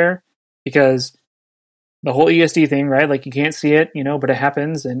trying to repair, because the whole ESD thing, right? Like you can't see it, but it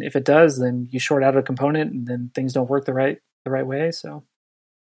happens. And if it does, then you short out a component and then things don't work the right way. So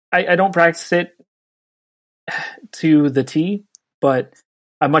I don't practice it to the T, but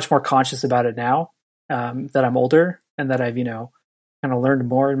I'm much more conscious about it now that I'm older and that I've, kind of learned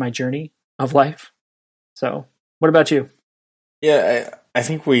more in my journey of life. So what about you? Yeah, I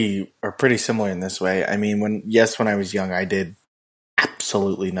think we are pretty similar in this way. I mean, when I was young, I did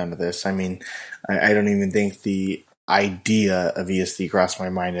absolutely none of this. I mean, I don't even think the idea of ESD crossed my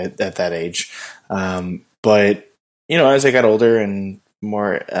mind at that age. But, as I got older and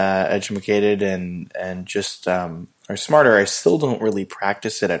more educated and just are smarter, I still don't really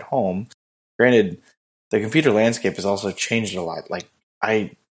practice it at home. Granted, the computer landscape has also changed a lot. Like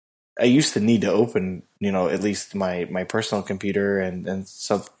I used to need to open, at least my personal computer and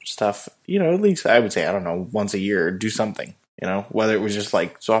some stuff, at least I would say, I don't know, once a year or do something, whether it was just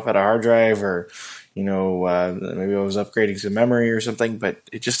like swap out a hard drive or, maybe I was upgrading some memory or something, but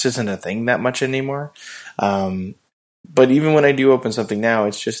it just isn't a thing that much anymore. But even when I do open something now,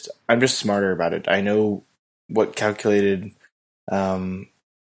 I'm just smarter about it. I know what calculated,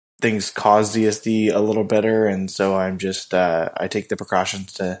 things cause DSD a little better, and so I'm just I take the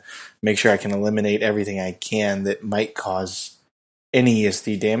precautions to make sure I can eliminate everything I can that might cause any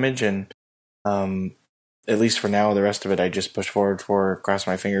ESD damage, and at least for now, the rest of it I just push forward for, cross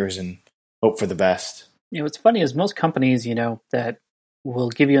my fingers, and hope for the best. What's funny is most companies, that will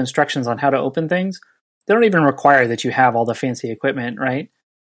give you instructions on how to open things, they don't even require that you have all the fancy equipment, right?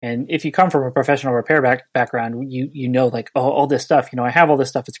 And if you come from a professional repair background, you know, like, oh, all this stuff, I have all this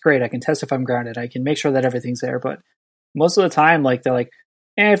stuff. It's great. I can test if I'm grounded. I can make sure that everything's there. But most of the time, like, they're like,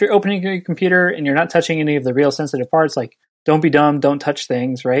 if you're opening your computer and you're not touching any of the real sensitive parts, like, don't be dumb, don't touch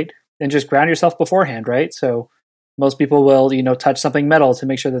things, right? And just ground yourself beforehand, right? So most people will, touch something metal to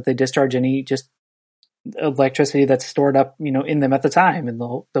make sure that they discharge any just electricity that's stored up, in them at the time. And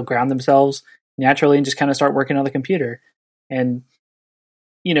they'll ground themselves naturally and just kind of start working on the computer. And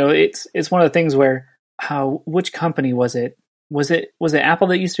it's one of the things where which company was it? Was it Apple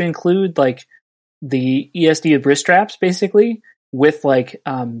that used to include like the ESD wrist straps basically with like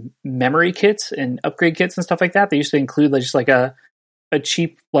memory kits and upgrade kits and stuff like that? They used to include just like a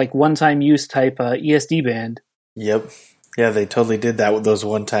cheap like one-time use type ESD band. Yep. Yeah, they totally did that with those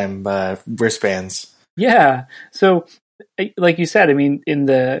one-time wristbands. Yeah. So like you said, I mean, in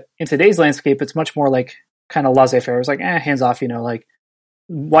today's landscape, it's much more like kind of laissez-faire. It's like, hands off, like,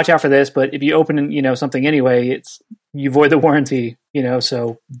 watch out for this, but if you open, something anyway, you void the warranty,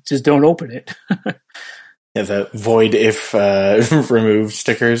 so just don't open it. Yeah, the void if removed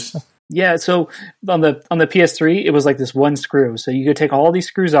stickers. Yeah, so on the PS3, it was like this one screw. So you could take all these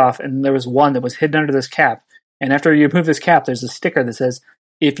screws off, and there was one that was hidden under this cap. And after you remove this cap, there's a sticker that says,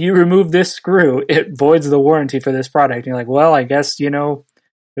 if you remove this screw, it voids the warranty for this product. And you're like, well, I guess,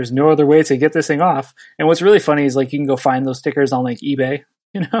 there's no other way to get this thing off. And what's really funny is like you can go find those stickers on like eBay.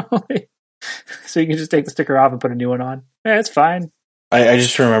 So you can just take the sticker off and put a new one on. Yeah, it's fine. I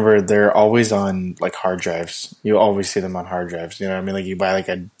just remember they're always on like hard drives. You always see them on hard drives. I mean? Like you buy like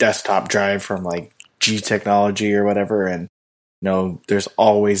a desktop drive from like G Technology or whatever, and there's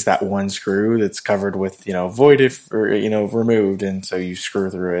always that one screw that's covered with void if or removed, and so you screw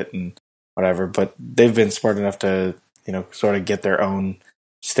through it and whatever. But they've been smart enough to sort of get their own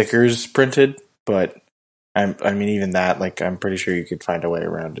stickers printed, but I mean, even that, like, I'm pretty sure you could find a way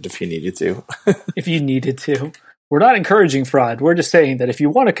around it if you needed to. If you needed to. we're not encouraging fraud. We're just saying that if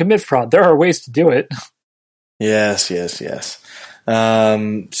you want to commit fraud, there are ways to do it. Yes.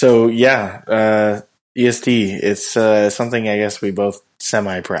 So yeah, ESD. It's something I guess we both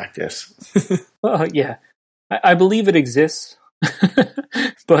semi-practice. Well, yeah, I believe it exists,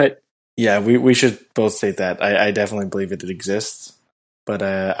 but yeah, we should both state that. I definitely believe it exists, but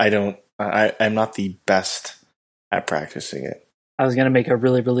I don't. I'm not the best at practicing it. I was going to make a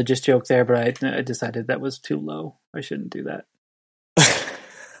really religious joke there, but I decided that was too low. I shouldn't do that.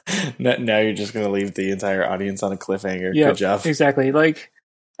 Now you're just going to leave the entire audience on a cliffhanger. Yep, good job. Exactly. Like,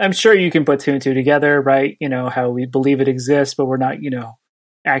 I'm sure you can put two and two together, right? You know, how we believe it exists, but we're not,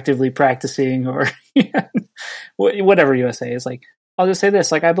 actively practicing or whatever you want to say. It's like, I'll just say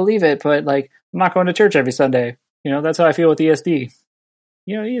this, like, I believe it, but like, I'm not going to church every Sunday. That's how I feel with ESD.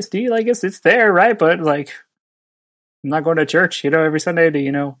 ESD, like, it's there, right? But like, I'm not going to church, every Sunday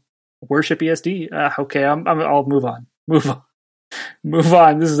to, worship ESD. Okay, I'll move on. Move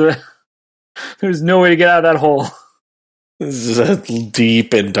on. There's no way to get out of that hole. This is a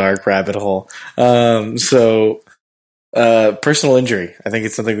deep and dark rabbit hole. So personal injury. I think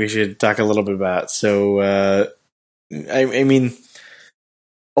it's something we should talk a little bit about. So, I mean,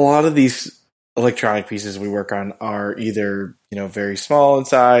 a lot of these electronic pieces we work on are either, very small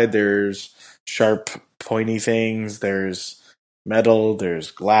inside. There's sharp, pointy things. There's metal. There's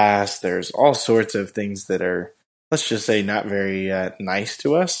glass. There's all sorts of things that are, let's just say, not very nice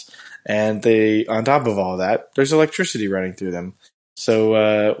to us. And on top of all that, there's electricity running through them.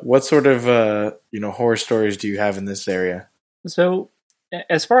 So, what sort of, horror stories do you have in this area? So,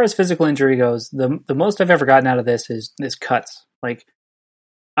 as far as physical injury goes, the most I've ever gotten out of this is cuts. Like,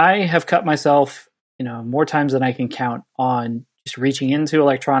 I have cut myself, more times than I can count on just reaching into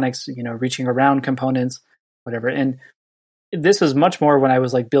electronics, reaching around components, whatever. And this was much more when I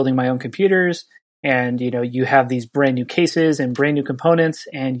was like building my own computers. And, you have these brand new cases and brand new components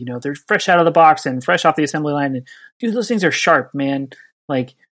and, they're fresh out of the box and fresh off the assembly line. And dude, those things are sharp, man.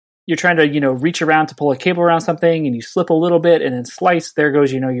 Like you're trying to, reach around to pull a cable around something and you slip a little bit and then slice, there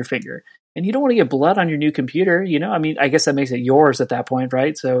goes, your finger. And you don't want to get blood on your new computer. I mean, I guess that makes it yours at that point,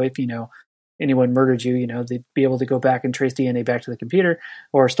 right? So if, anyone murdered you, they'd be able to go back and trace DNA back to the computer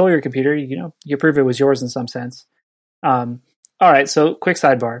or stole your computer, you prove it was yours in some sense. All right. So quick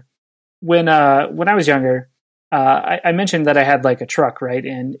sidebar. When I was younger, I mentioned that I had like a truck, right?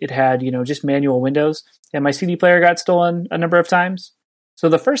 And it had, just manual windows and my CD player got stolen a number of times. So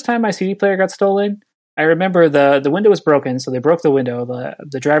the first time my CD player got stolen, I remember the window was broken. So they broke the window,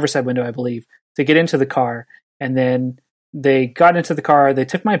 the driver's side window, I believe, to get into the car. And then they got into the car. They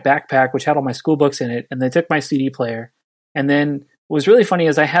took my backpack, which had all my school books in it, and they took my CD player. And then what was really funny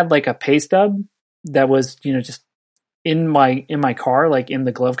is I had like a pay stub that was, just in my car, like in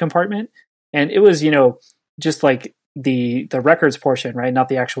the glove compartment. And it was, just like the records portion, right? Not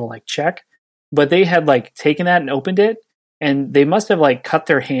the actual like check, but they had like taken that and opened it. And they must have like cut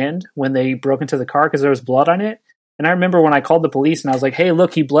their hand when they broke into the car because there was blood on it. And I remember when I called the police and I was like, hey,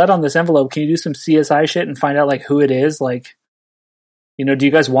 look, he bled on this envelope. Can you do some CSI shit and find out like who it is? Like, do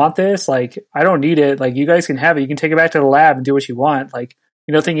you guys want this? Like, I don't need it. Like, you guys can have it. You can take it back to the lab and do what you want. Like,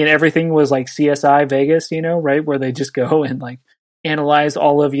 thinking everything was like CSI Vegas, right? Where they just go and like analyze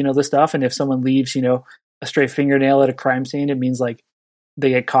all of, the stuff. And if someone leaves, a stray fingernail at a crime scene, it means like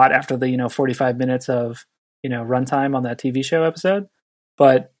they get caught after the, 45 minutes of, runtime on that TV show episode.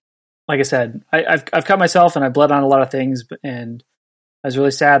 But like I said, I've cut myself and I bled on a lot of things. And I was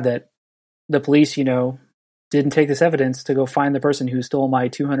really sad that the police, didn't take this evidence to go find the person who stole my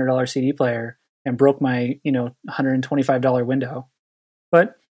 $200 CD player and broke my, $125 window.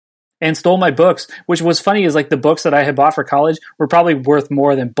 And stole my books, which was funny is like the books that I had bought for college were probably worth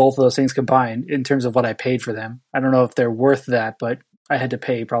more than both of those things combined in terms of what I paid for them. I don't know if they're worth that, but I had to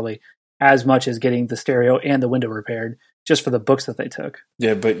pay probably as much as getting the stereo and the window repaired just for the books that they took.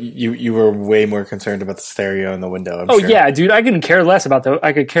 Yeah, but you were way more concerned about the stereo and the window. I'm sure. Yeah, dude, I couldn't care less about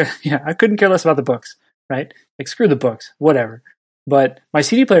I couldn't care less about the books, right? Like screw the books, whatever. But my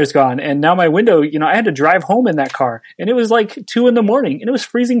CD player's gone, and now my window, I had to drive home in that car, and it was like 2 a.m, and it was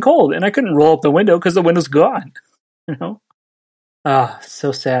freezing cold, and I couldn't roll up the window because the window's gone,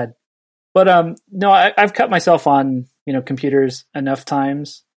 so sad. But no, I've cut myself on, computers enough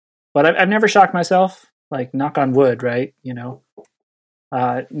times, but I've never shocked myself, like knock on wood, right?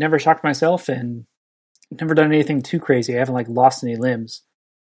 Never shocked myself and never done anything too crazy. I haven't like lost any limbs.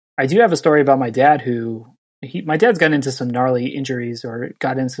 I do have a story about my dad my dad's gotten into some gnarly injuries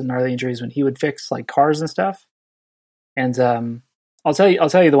when he would fix like cars and stuff. And I'll tell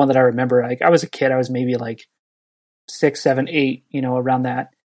you the one that I remember. Like I was a kid, I was maybe like 6, 7, 8, around that.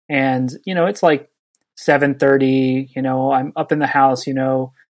 And it's like 7:30, I'm up in the house,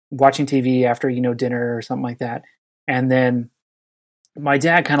 watching TV after, dinner or something like that. And then my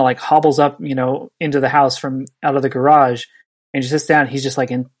dad kind of like hobbles up, into the house from out of the garage and just sits down. He's just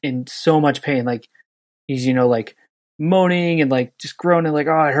like in so much pain. Like he's, like moaning and like just groaning like,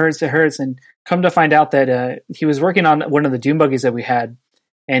 oh, it hurts. And come to find out that he was working on one of the dune buggies that we had.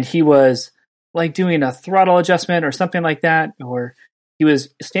 And he was like doing a throttle adjustment or something like that. Or he was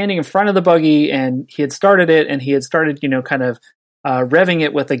standing in front of the buggy and he had started it and he had started, kind of revving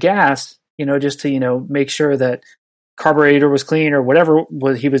it with the gas, just to, make sure that carburetor was clean or whatever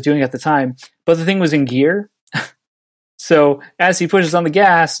he was doing at the time. But the thing was in gear. So as he pushes on the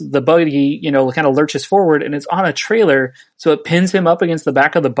gas, the buggy, kind of lurches forward and it's on a trailer. So it pins him up against the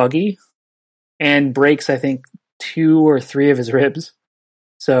back of the buggy and breaks, I think, 2 or 3 of his ribs.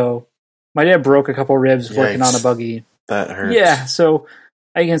 So my dad broke a couple ribs working on a buggy. That hurts. Yeah. So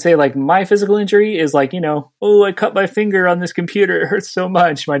I can say like my physical injury is like, oh, I cut my finger on this computer. It hurts so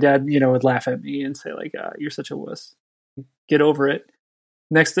much. My dad, would laugh at me and say like, you're such a wuss. Get over it.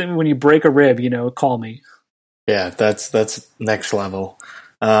 Next time when you break a rib, call me. Yeah, that's next level.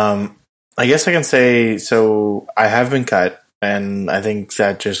 I guess I can say, so I have been cut, and I think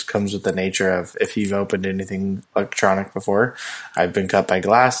that just comes with the nature of if you've opened anything electronic before. I've been cut by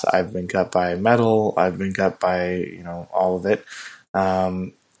glass, I've been cut by metal, I've been cut by, all of it.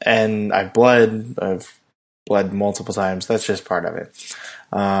 And I've bled multiple times. That's just part of it.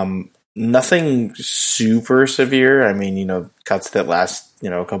 Nothing super severe. I mean, cuts that last,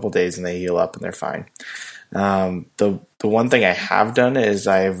 a couple days and they heal up and they're fine. The one thing I have done is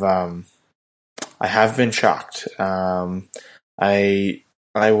I have been shocked. I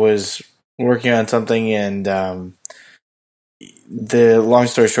was working on something and, the long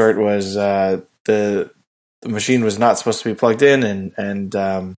story short was, the machine was not supposed to be plugged in and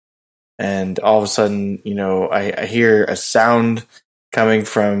all of a sudden, I hear a sound coming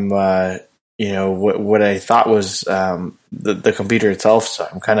from, what I thought was, the computer itself. So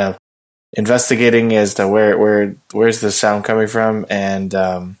I'm kind of investigating as to where's the sound coming from, and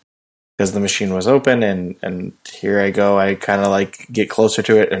because the machine was open, and here I go, I kind of like get closer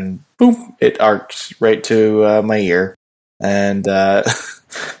to it, and boom, it arcs right to my ear, and so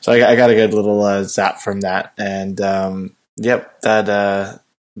I got a good little zap from that, and yep, that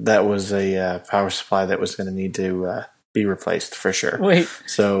was a power supply that was going to need to be replaced for sure. Wait,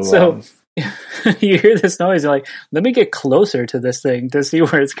 so. You hear this noise, you're like, let me get closer to this thing to see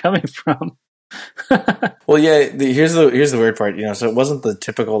where it's coming from. Well, yeah, here's the weird part, so it wasn't the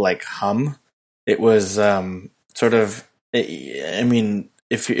typical like hum. It was sort of, I mean,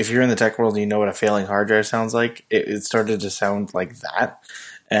 if you're in the tech world, you know what a failing hard drive sounds like. It started to sound like that.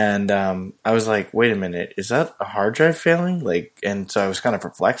 And I was like, wait a minute, is that a hard drive failing? And so I was kind of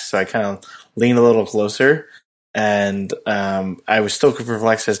perplexed. So I kind of leaned a little closer. And I was still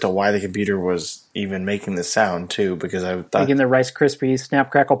perplexed as to why the computer was even making this sound too, because I thought making the Rice Krispie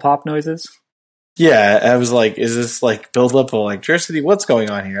snap crackle pop noises. Yeah, I was like, is this like buildup of electricity? What's going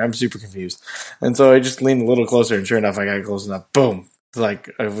on here? I'm super confused. And so I just leaned a little closer, and sure enough, I got close enough. Boom! Like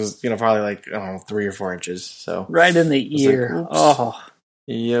it was, probably like 3 or 4 inches. So right in the ear. Like,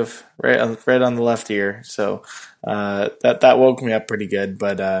 yep, right on the left ear. So that woke me up pretty good.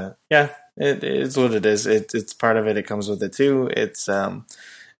 But yeah. It is what it is. It's part of it. It comes with it too.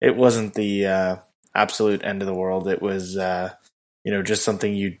 It wasn't the absolute end of the world. It was just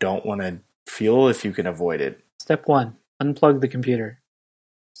something you don't want to feel if you can avoid it. Step 1, unplug the computer.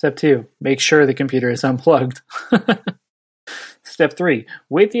 Step 2, make sure the computer is unplugged. Step 3,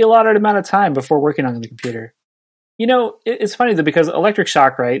 wait the allotted amount of time before working on the computer. It's funny though, because electric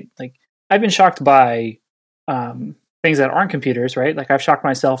shock, right? Like I've been shocked by things that aren't computers, right? Like I've shocked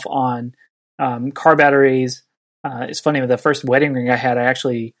myself on car batteries. It's funny, with the first wedding ring I had, I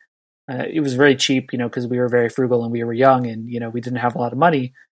actually, it was very cheap, because we were very frugal and we were young and, we didn't have a lot of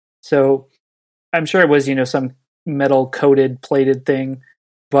money. So I'm sure it was, some metal coated plated thing,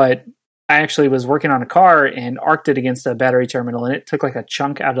 but I actually was working on a car and arced it against a battery terminal and it took like a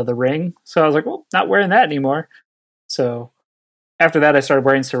chunk out of the ring. So I was like, well, not wearing that anymore. So after that, I started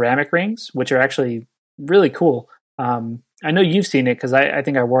wearing ceramic rings, which are actually really cool. I know you've seen it because I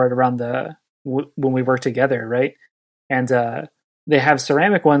think I wore it around when we worked together, right? And they have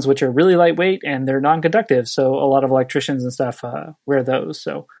ceramic ones which are really lightweight and they're non-conductive, so a lot of electricians and stuff wear those.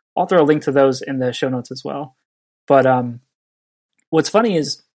 So I'll throw a link to those in the show notes as well. But what's funny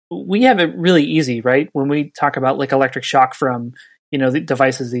is we have it really easy, right? When we talk about like electric shock from the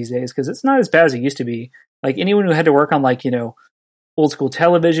devices these days, because it's not as bad as it used to be. Like anyone who had to work on like old school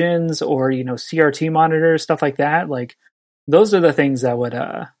televisions or CRT monitors, stuff like that, like those are the things that would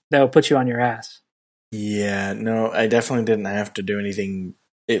put you on your ass. Yeah, no, I definitely didn't have to do anything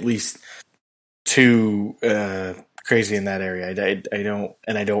at least too crazy in that area. I don't,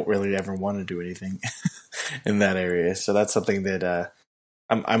 and I don't really ever want to do anything in that area. So that's something that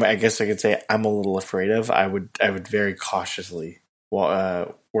I guess I could say I'm a little afraid of. I would very cautiously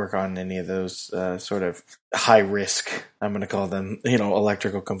work on any of those sort of high risk, I'm going to call them,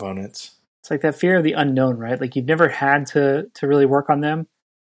 electrical components. It's like that fear of the unknown, right? Like you've never had to really work on them,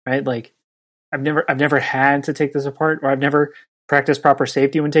 right? Like I've never had to take this apart, or I've never practiced proper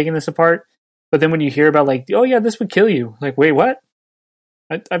safety when taking this apart. But then when you hear about like, oh yeah, this would kill you, like wait, what?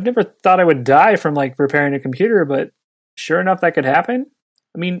 I've never thought I would die from like repairing a computer, but sure enough, that could happen.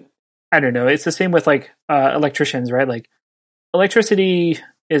 I mean, I don't know. It's the same with like electricians, right? Like electricity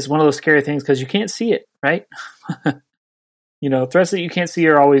is one of those scary things because you can't see it, right? Threats that you can't see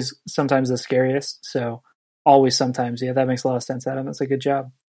are always sometimes the scariest. So always sometimes, yeah, that makes a lot of sense, Adam. That's a good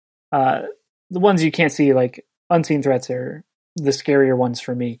job. The ones you can't see, like unseen threats, are the scarier ones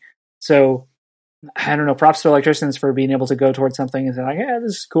for me. So I don't know. Props to electricians for being able to go towards something and say like, yeah,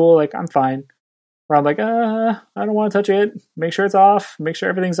 this is cool. Like I'm fine. Where I'm like, I don't want to touch it. Make sure it's off. Make sure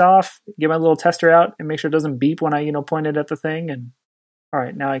everything's off. Get my little tester out and make sure it doesn't beep when I, point it at the thing. And all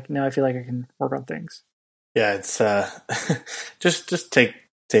right, now I feel like I can work on things. Yeah, it's just take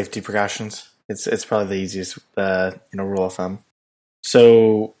safety precautions. It's probably the easiest rule of thumb.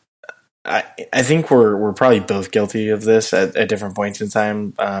 So I think we're probably both guilty of this at different points in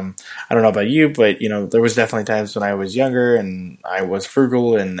time. I don't know about you, but there was definitely times when I was younger and I was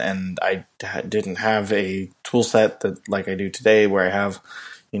frugal and I didn't have a tool set that like I do today, where I have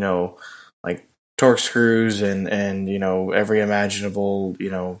like Torx screws and every imaginable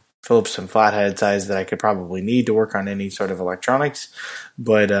Phillips and flathead size that I could probably need to work on any sort of electronics.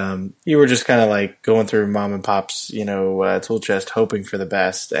 But you were just kind of like going through mom and pop's, tool chest, hoping for the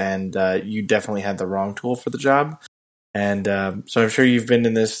best. And you definitely had the wrong tool for the job. And so I'm sure you've been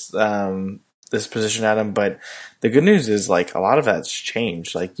in this this position, Adam. But the good news is like a lot of that's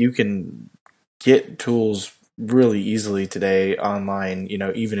changed. Like you can get tools really easily today online,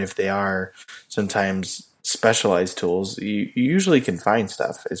 even if they are sometimes specialized tools. You usually can find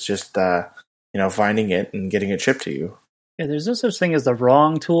stuff. It's just finding it and getting it shipped to you. Yeah, there's no such thing as the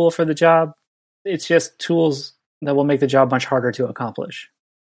wrong tool for the job. It's just tools that will make the job much harder to accomplish.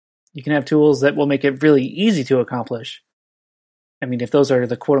 You can have tools that will make it really easy to accomplish. I mean, if those are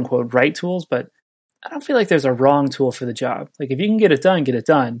the quote unquote right tools, but I don't feel like there's a wrong tool for the job. Like if you can get it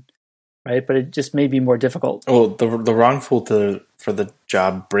done, right? But it just may be more difficult. Well, the wrong tool for the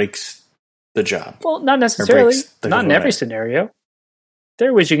job breaks the job. Well, not necessarily. Not in every scenario. There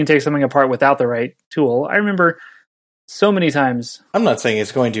are ways you can take something apart without the right tool. I remember so many times. I'm not saying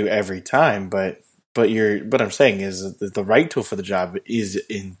it's going to every time, but what I'm saying is that the right tool for the job is,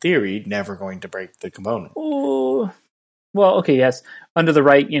 in theory, never going to break the component. Oh, well, okay, yes, under the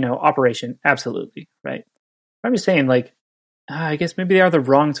right, operation, absolutely, right. I'm just saying, like, I guess maybe they are the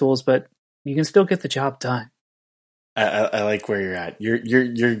wrong tools, but you can still get the job done. I like where you're at.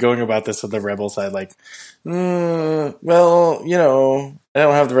 You're going about this on the rebel side, like, well, I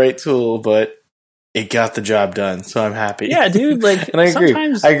don't have the right tool, but it got the job done, so I'm happy. Yeah, dude. Like, and I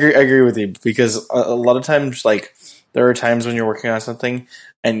agree with you, because a lot of times, like, there are times when you're working on something,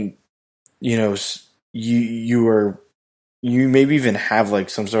 and you maybe even have like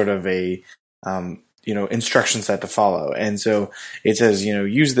some sort of a instruction set to follow, and so it says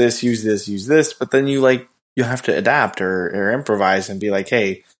use this, but then you have to adapt or improvise and be like,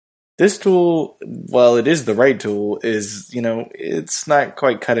 hey, this tool, while it is the right tool, is it's not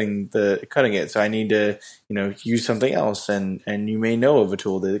quite cutting it. So I need to use something else, and you may know of a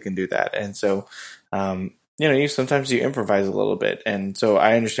tool that can do that. And so sometimes you improvise a little bit. And so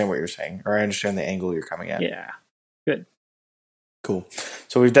I understand what you're saying, or I understand the angle you're coming at. Yeah, good. Cool.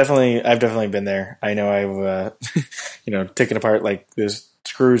 So I've definitely been there. I know I've taken apart like this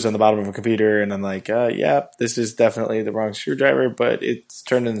screws on the bottom of a computer, and I'm like, yeah, this is definitely the wrong screwdriver, but it's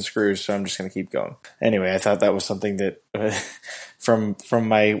turned into screws, so I'm just going to keep going. Anyway, I thought that was something that from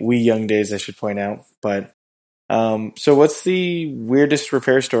my wee young days, I should point out. But so what's the weirdest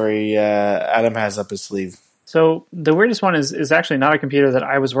repair story Adam has up his sleeve? So the weirdest one is actually not a computer that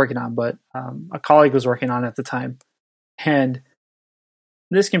I was working on, but a colleague was working on at the time. And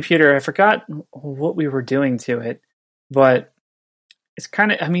this computer, I forgot what we were doing to it, but it's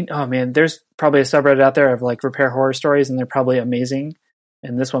kind of, oh man, there's probably a subreddit out there of like repair horror stories, and they're probably amazing.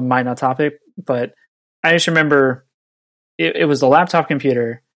 And this one might not top it, but I just remember it was a laptop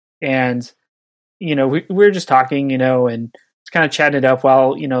computer, and, we were just talking, and kind of chatting it up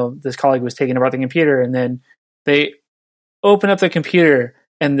while, this colleague was taking apart the computer. And then they open up the computer,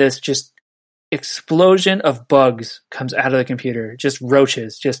 and this just explosion of bugs comes out of the computer. Just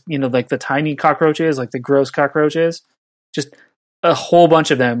roaches, just, like the tiny cockroaches, like the gross cockroaches, just a whole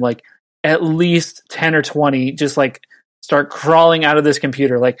bunch of them, like at least 10 or 20, just like start crawling out of this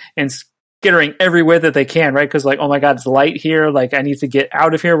computer, like, and skittering everywhere that they can, right? Because like, oh my God, it's light here. Like, I need to get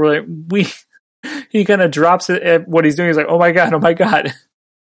out of here. He kind of drops it at what he's doing. He's like, oh my God, oh my God.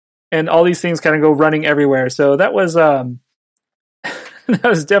 And all these things kind of go running everywhere. So that was, that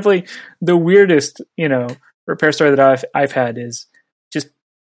was definitely the weirdest, repair story that I've had. Is just,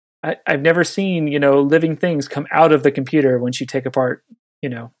 I've never seen, living things come out of the computer once you take apart,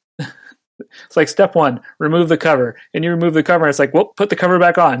 It's like step one, remove the cover. And you remove the cover, and it's like, well, put the cover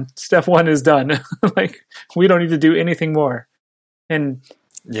back on. Step one is done. Like, we don't need to do anything more. And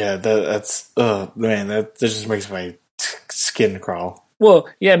yeah, that's, oh man, that just makes my skin crawl. Well,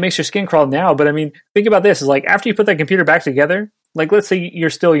 yeah, it makes your skin crawl now. But I mean, think about this: is like after you put that computer back together, like let's say you're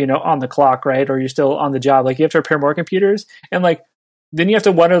still, on the clock, right? Or you're still on the job. Like you have to repair more computers, and like then you have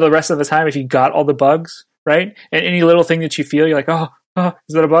to wonder the rest of the time if you got all the bugs, right? And any little thing that you feel, you're like, oh,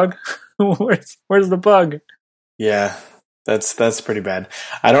 is that a bug? Where's the bug? Yeah, that's pretty bad.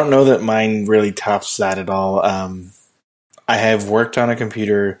 I don't know that mine really tops that at all. I have worked on a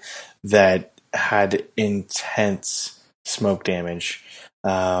computer that had intense smoke damage.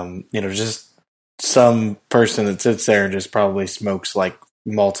 Just some person that sits there and just probably smokes like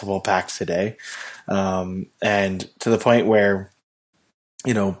multiple packs a day. And to the point where,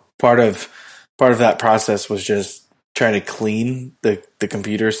 part of that process was just trying to clean the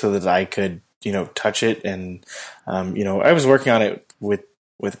computer so that I could, touch it. And, I was working on it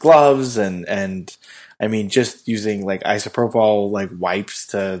with gloves and I mean, just using like isopropyl, like wipes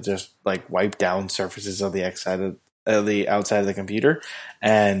to just like wipe down surfaces of the outside of the computer.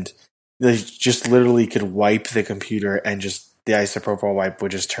 And they just literally could wipe the computer and just the isopropyl wipe would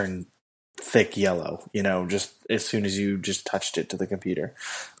just turn thick yellow, just as soon as you just touched it to the computer.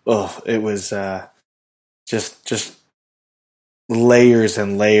 Oh, it was, just layers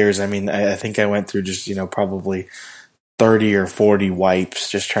and layers. I mean, I think I went through just, probably 30 or 40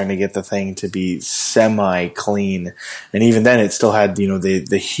 wipes just trying to get the thing to be semi clean. And even then it still had,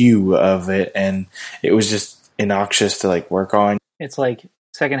 the hue of it. And it was just innoxious to like work on. It's like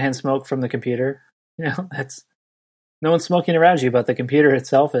secondhand smoke from the computer. That's no one's smoking around you, but the computer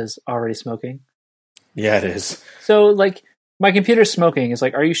itself is already smoking. Yeah, it is. So like my computer's smoking. It's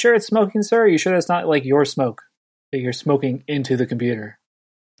like, are you sure it's smoking, sir? Are you sure that's not like your smoke that you're smoking into the computer?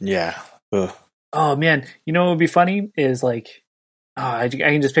 Yeah. Ugh. Oh man, what would be funny is like, I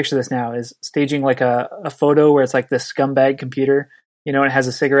can just picture this now, is staging like a photo where it's like this scumbag computer, and it has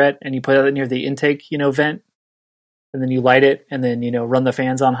a cigarette and you put it near the intake, vent, and then you light it and then, run the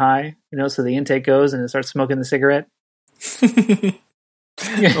fans on high, so the intake goes and it starts smoking the cigarette.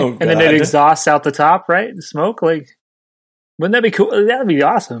 Oh, and then it exhausts out the top, right? The smoke, like, wouldn't that be cool? That'd be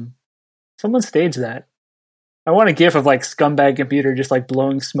awesome. Someone stage that. I want a gif of like scumbag computer just like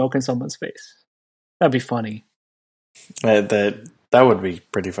blowing smoke in someone's face. That'd be funny. That would be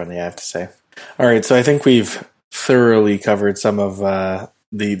pretty funny, I have to say. All right, so I think we've thoroughly covered some of the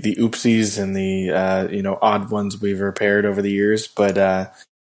oopsies and the odd ones we've repaired over the years. But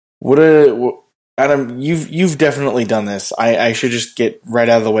Adam, you've definitely done this. I should just get right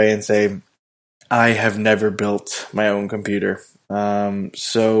out of the way and say I have never built my own computer.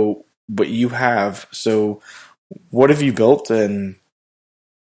 But you have. So what have you built? And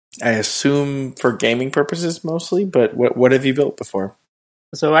I assume for gaming purposes mostly, but what have you built before?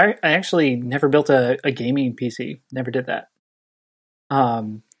 So I actually never built a gaming PC. Never did that.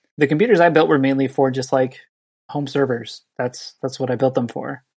 The computers I built were mainly for just like home servers. That's what I built them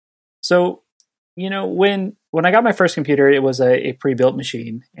for. So, when I got my first computer, it was a pre-built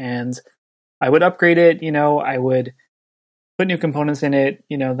machine, and I would upgrade it. I would put new components in it.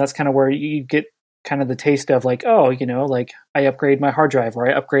 That's kind of where you get kind of the taste of like, oh, like I upgrade my hard drive or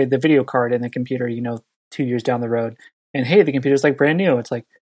I upgrade the video card in the computer, 2 years down the road. And hey, the computer's like brand new. It's like,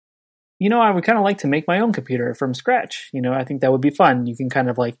 I would kind of like to make my own computer from scratch. I think that would be fun. You can kind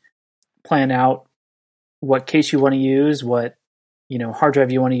of like plan out what case you want to use, what, hard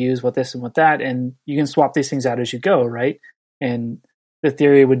drive you want to use, what this and what that. And you can swap these things out as you go, right? And the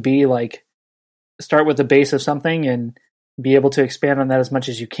theory would be like, start with the base of something and be able to expand on that as much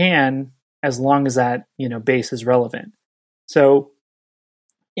as you can, as long as that, base is relevant. So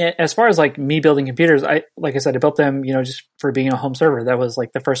as far as like me building computers, like I said, I built them, just for being a home server. That was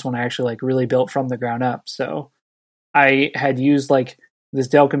like the first one I actually like really built from the ground up. So I had used like this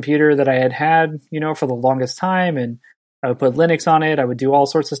Dell computer that I had, for the longest time, and I would put Linux on it. I would do all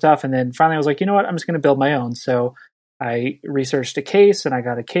sorts of stuff. And then finally I was like, you know what, I'm just going to build my own. So I researched a case and I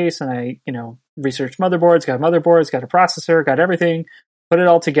got a case and I, researched motherboards, got a processor, got everything, put it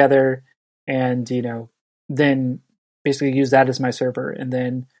all together and, then basically use that as my server. And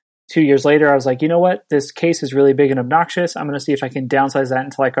then 2 years later, I was like, you know what? This case is really big and obnoxious. I'm going to see if I can downsize that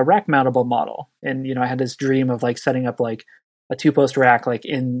into like a rack mountable model. And, I had this dream of like setting up like a 2-post rack, like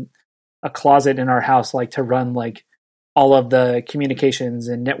in a closet in our house, like to run like all of the communications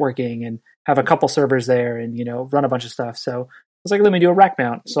and networking and have a couple servers there and, run a bunch of stuff. So I was like, let me do a rack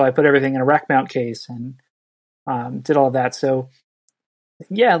mount. So I put everything in a rack mount case and did all of that. So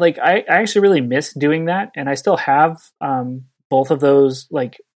yeah, like I actually really miss doing that. And I still have both of those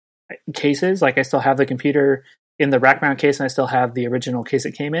like cases. Like I still have the computer in the rack mount case and I still have the original case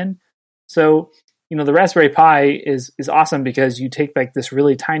it came in. So, the Raspberry Pi is awesome because you take like this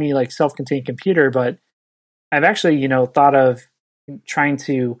really tiny, like self-contained computer, but I've actually, thought of trying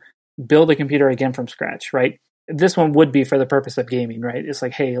to build a computer again from scratch, right? This one would be for the purpose of gaming, right? It's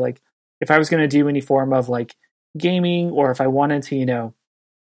like, hey, like if I was going to do any form of like gaming or if I wanted to,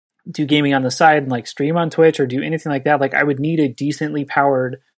 do gaming on the side and like stream on Twitch or do anything like that, like I would need a decently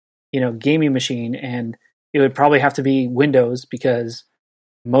powered, gaming machine and it would probably have to be Windows because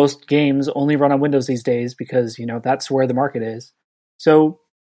most games only run on Windows these days because, that's where the market is. So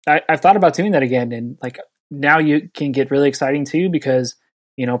I've thought about doing that again. And like now you can get really exciting too because,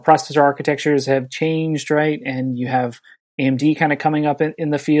 processor architectures have changed, right? And you have AMD kind of coming up in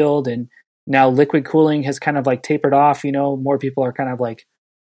the field and now liquid cooling has kind of like tapered off, more people are kind of like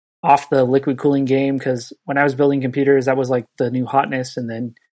off the liquid cooling game because when I was building computers, that was like the new hotness. And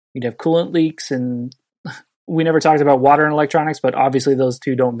then you'd have coolant leaks and we never talked about water and electronics, but obviously those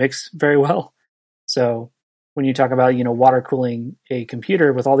two don't mix very well. So when you talk about, water cooling a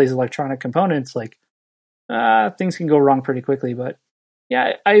computer with all these electronic components, like things can go wrong pretty quickly. But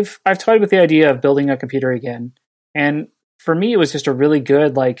yeah, I've toyed with the idea of building a computer again. And for me, it was just a really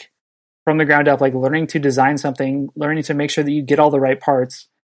good, like from the ground up, like learning to design something, learning to make sure that you get all the right parts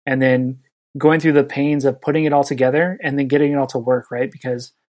and then going through the pains of putting it all together and then getting it all to work, right?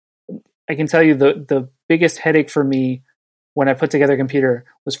 Because I can tell you the biggest headache for me when I put together a computer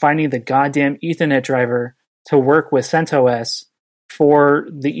was finding the goddamn Ethernet driver to work with CentOS for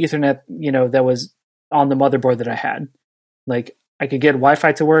the Ethernet, that was on the motherboard that I had. Like I could get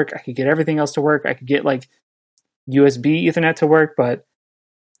Wi-Fi to work, I could get everything else to work, I could get like USB Ethernet to work, but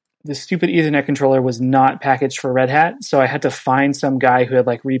the stupid Ethernet controller was not packaged for Red Hat, so I had to find some guy who had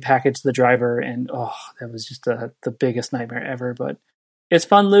like repackaged the driver, and that was just the biggest nightmare ever. But it's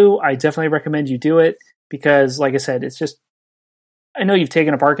fun, Lou. I definitely recommend you do it because, like I said, it's just I know you've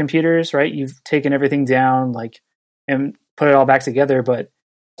taken apart computers, right? You've taken everything down, like, and put it all back together, but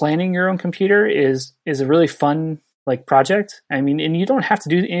planning your own computer is a really fun like project. I mean, and you don't have to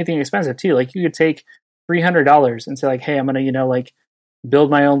do anything expensive too. Like you could take $300 and say like, hey, I'm gonna like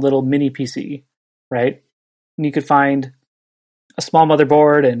build my own little mini PC, right? And you could find a small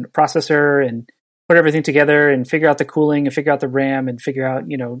motherboard and processor and put everything together and figure out the cooling and figure out the RAM and figure out,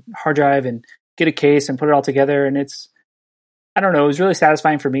 hard drive and get a case and put it all together. And I don't know, it was really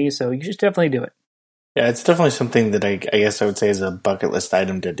satisfying for me. So you should definitely do it. Yeah, it's definitely something that I guess I would say is a bucket list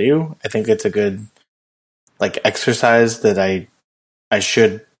item to do. I think it's a good like exercise that I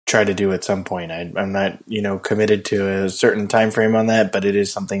should try to do at some point. I'm not, committed to a certain time frame on that, but it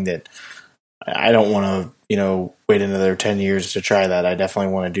is something that I don't want to, wait another 10 years to try that. I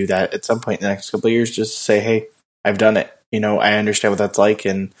definitely want to do that at some point in the next couple of years, just say, hey, I've done it. I understand what that's like.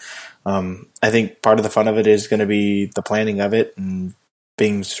 And I think part of the fun of it is going to be the planning of it and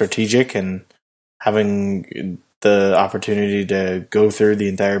being strategic and having the opportunity to go through the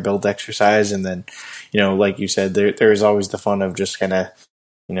entire build exercise. And then, like you said, there is always the fun of just kind of,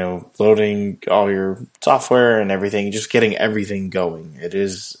 loading all your software and everything, just getting everything going. It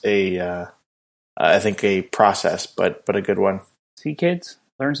is I think a process, but a good one. See, kids,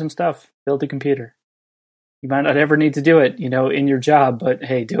 learn some stuff, build a computer. You might not ever need to do it, in your job, but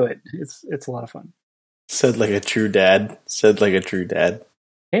hey, do it. It's a lot of fun. Said like a true dad.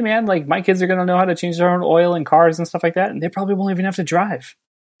 Hey man, like my kids are going to know how to change their own oil in cars and stuff like that, and they probably won't even have to drive.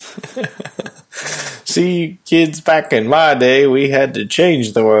 See, kids, back in my day, we had to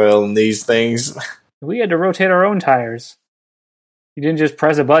change the oil in these things. We had to rotate our own tires. You didn't just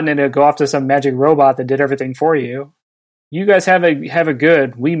press a button and it'd go off to some magic robot that did everything for you. You guys have a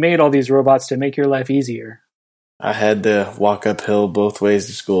good. We made all these robots to make your life easier. I had to walk uphill both ways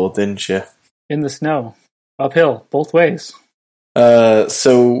to school, didn't you? In the snow. Uphill, both ways.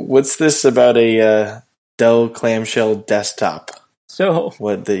 So what's this about a Dell clamshell desktop? So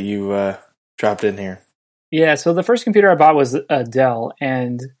what that you dropped in here? Yeah, so the first computer I bought was a Dell,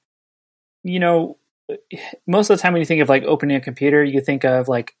 and most of the time when you think of like opening a computer, you think of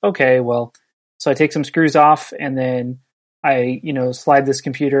like, okay, well, so I take some screws off and then I, slide this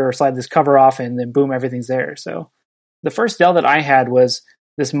computer or slide this cover off and then boom, everything's there. So the first Dell that I had was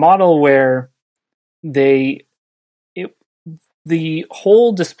this model where the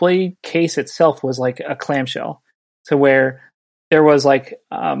whole display case itself was like a clamshell. So where there was like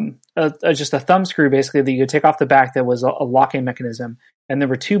just a thumb screw basically that you could take off the back that was a locking mechanism. And there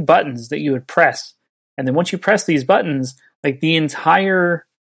were two buttons that you would press. And then once you press these buttons, like the entire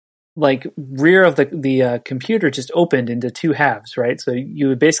like rear of the computer just opened into two halves, right? So you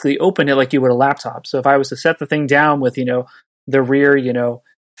would basically open it like you would a laptop. So if I was to set the thing down with, the rear,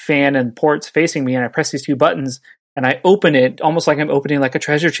 fan and ports facing me and I press these two buttons and I open it almost like I'm opening like a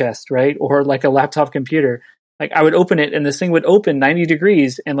treasure chest, right? Or like a laptop computer. Like I would open it and this thing would open 90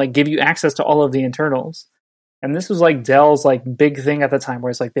 degrees and like give you access to all of the internals. And this was like Dell's like big thing at the time where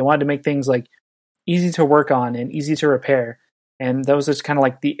it's like they wanted to make things like easy to work on and easy to repair. And that was just kind of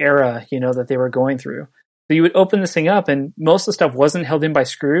like the era, that they were going through. So you would open this thing up and most of the stuff wasn't held in by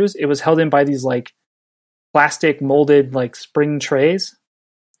screws. It was held in by these like plastic molded like spring trays.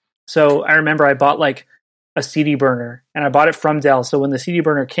 So I remember I bought like a CD burner and I bought it from Dell. So when the CD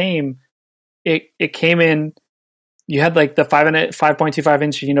burner came, it came in, you had like the 5.25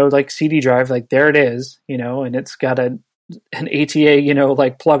 inch, like CD drive, like there it is, and it's got an ATA,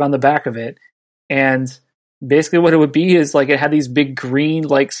 like plug on the back of it. And basically what it would be is like it had these big green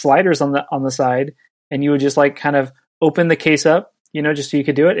like sliders on the side, and you would just like kind of open the case up, just so you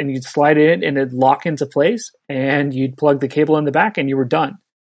could do it, and you'd slide it in and it'd lock into place, and you'd plug the cable in the back and you were done.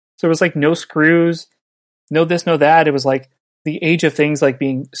 So it was like no screws, no this, no that. It was like the age of things like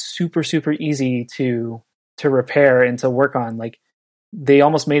being super, super easy to repair and to work on. Like they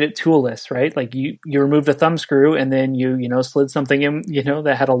almost made it toolless, right? Like you removed the thumb screw and then you slid something in,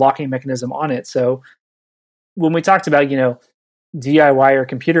 that had a locking mechanism on it. So when we talked about, DIY or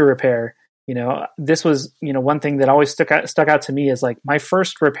computer repair, this was, one thing that always stuck out to me is like my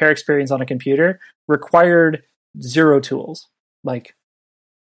first repair experience on a computer required zero tools. Like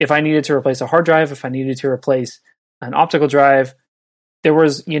if I needed to replace a hard drive, if I needed to replace an optical drive, there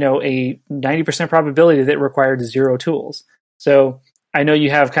was, a 90% probability that it required zero tools. So I know you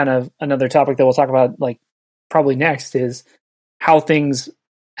have kind of another topic that we'll talk about like probably next is how things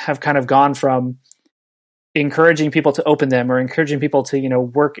have kind of gone from encouraging people to open them or encouraging people to,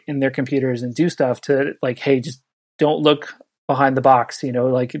 work in their computers and do stuff to like, hey, just don't look behind the box,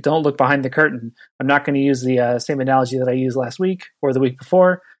 like don't look behind the curtain. I'm not going to use the same analogy that I used last week or the week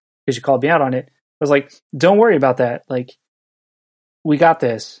before because you called me out on it. I was like, don't worry about that. Like, we got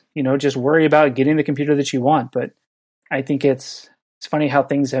this, just worry about getting the computer that you want. But I think it's funny how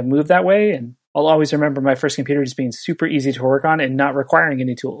things have moved that way. And I'll always remember my first computer just being super easy to work on and not requiring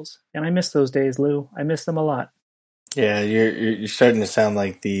any tools. And I miss those days, Lou. I miss them a lot. Yeah, you're starting to sound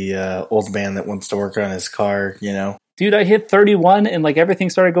like the old man that wants to work on his car, Dude, I hit 31 and like everything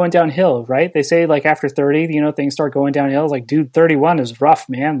started going downhill, right? They say like after 30, things start going downhill. Like, dude, 31 is rough,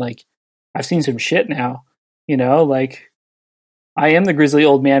 man. Like, I've seen some shit now, like I am the grizzly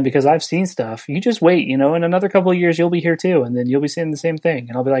old man because I've seen stuff. You just wait, in another couple of years, you'll be here too. And then you'll be saying the same thing.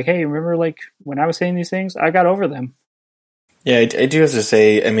 And I'll be like, hey, remember like when I was saying these things, I got over them. Yeah, I do have to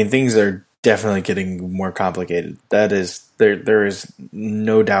say, I mean, things are definitely getting more complicated. That is, there is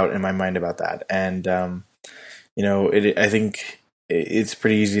no doubt in my mind about that. And, I think it's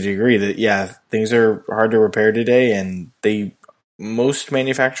pretty easy to agree that, yeah, things are hard to repair today. And most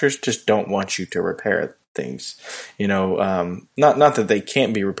manufacturers just don't want you to repair things, not that they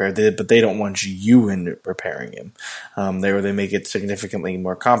can't be repaired, but they don't want you in repairing them. They make it significantly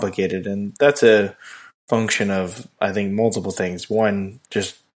more complicated, and that's a function of, I think, multiple things. One,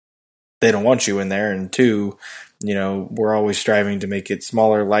 just they don't want you in there, and two, we're always striving to make it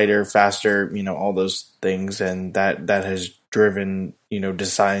smaller, lighter, faster, all those things, and that has driven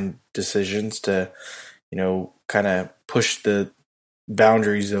design decisions to kind of push the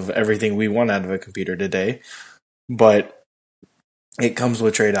boundaries of everything we want out of a computer today. But it comes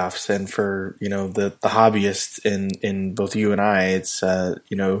with trade-offs, and for the hobbyists in both you and I, it's an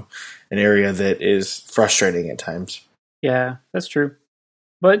area that is frustrating at times. Yeah, that's true.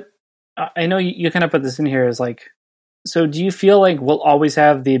 But I know you kind of put this in here as like, so do you feel like we'll always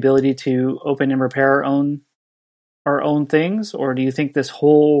have the ability to open and repair our own things, or do you think this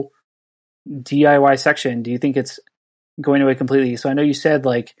whole DIY section, do you think it's going away completely? So I know you said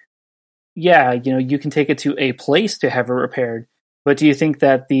like, yeah, you can take it to a place to have it repaired, but do you think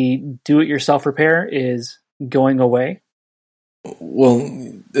that the do-it-yourself repair is going away?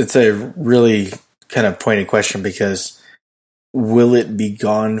 Well, it's a really kind of pointed question because will it be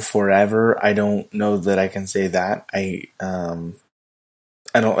gone forever? I don't know that I can say that. I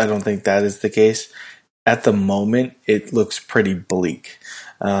don't think that is the case. At the moment, it looks pretty bleak.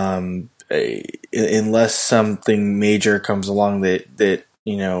 Unless something major comes along that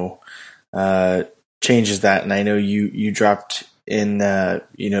changes that. And I know you dropped in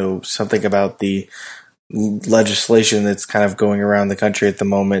something about the legislation that's kind of going around the country at the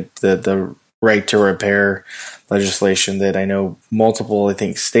moment, the right to repair legislation that I know multiple, I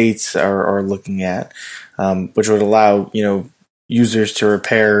think, states are looking at, which would allow, users to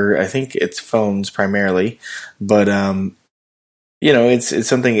repair, I think it's phones primarily, but, it's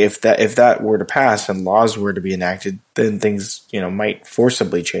something, if that were to pass and laws were to be enacted, then things, might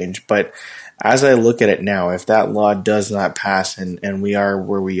forcibly change. But as I look at it now, if that law does not pass and we are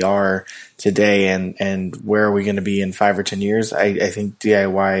where we are today and where are we going to be in 5 or 10 years, I think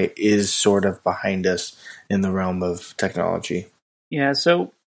DIY is sort of behind us in the realm of technology. Yeah,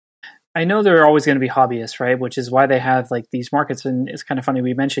 so I know there are always going to be hobbyists, right? Which is why they have like these markets. And it's kind of funny.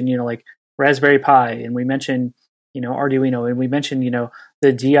 We mentioned, like Raspberry Pi, and we mentioned, Arduino, and we mentioned,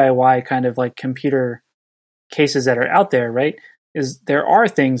 the DIY kind of like computer cases that are out there, right? Is there are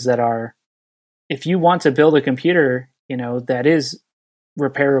things that are, if you want to build a computer, that is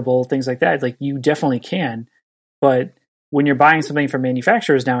repairable, things like that, like you definitely can. But when you're buying something from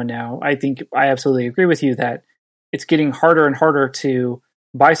manufacturers now, I think I absolutely agree with you that it's getting harder and harder to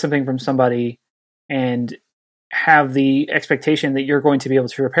buy something from somebody and have the expectation that you're going to be able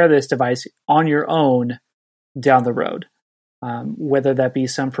to repair this device on your own down the road. Whether that be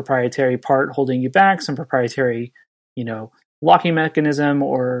some proprietary part holding you back, some proprietary, locking mechanism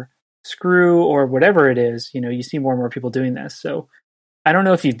or screw or whatever it is, you see more and more people doing this. So I don't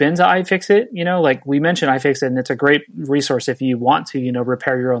know if you've been to iFixit, like we mentioned iFixit, and it's a great resource if you want to,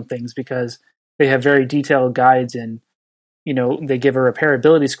 repair your own things, because they have very detailed guides and, they give a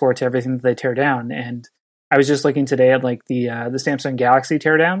repairability score to everything that they tear down. And I was just looking today at like the Samsung Galaxy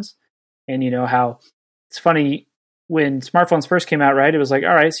teardowns, and how it's funny when smartphones first came out, right? It was like,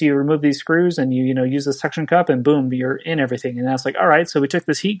 all right, so you remove these screws and you use the suction cup and boom, you're in everything. And that's like, all right, so we took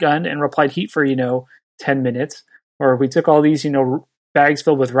this heat gun and applied heat for 10 minutes, or we took all these bags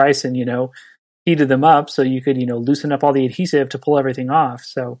filled with rice and heated them up so you could loosen up all the adhesive to pull everything off.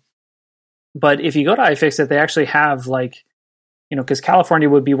 So, but if you go to iFixit, they actually have like, because California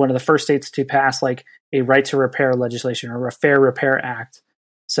would be one of the first states to pass like a right to repair legislation or a Fair Repair Act.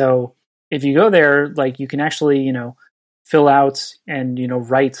 So if you go there, like you can actually, fill out and,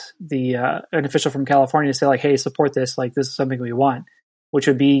 write the an official from California to say like, hey, support this, like this is something we want, which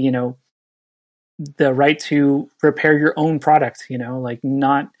would be, the right to repair your own product, like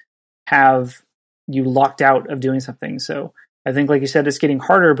not have you locked out of doing something. So I think, like you said, it's getting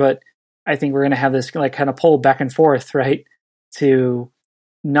harder, but I think we're going to have this like kind of pull back and forth, right? To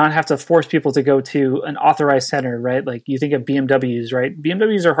not have to force people to go to an authorized center, right? Like you think of BMWs, right?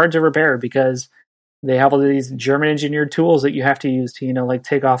 BMWs are hard to repair because they have all these German engineered tools that you have to use to, like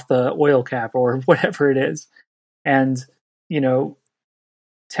take off the oil cap or whatever it is. And,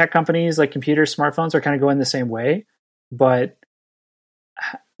 tech companies like computers, smartphones are kind of going the same way, but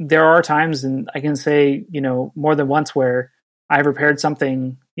there are times, and I can say, more than once where I've repaired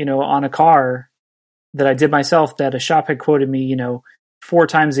something, on a car that I did myself that a shop had quoted me, 4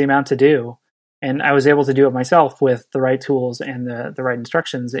 times the amount to do. And I was able to do it myself with the right tools and the right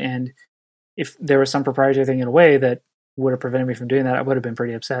instructions. And if there was some proprietary thing in a way that would have prevented me from doing that, I would have been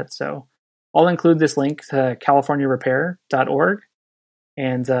pretty upset. So I'll include this link to californiarepair.org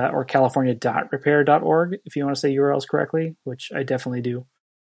and or california.repair.org if you want to say URLs correctly, which I definitely do.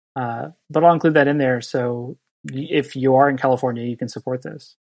 But I'll include that in there. So if you are in California, you can support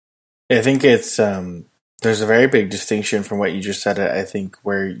this. I think it's there's a very big distinction from what you just said. I think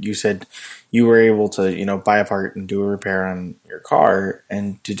where you said you were able to buy a part and do a repair on your car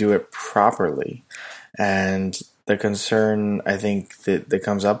and to do it properly. And the concern I think that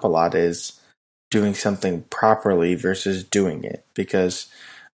comes up a lot is doing something properly versus doing it, because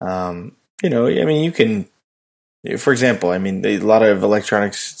you can, for example, a lot of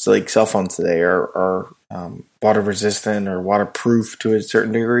electronics like cell phones today are water resistant or waterproof to a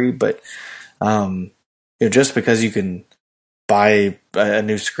certain degree, but just because you can buy a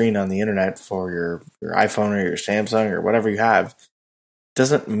new screen on the internet for your iPhone or your Samsung or whatever you have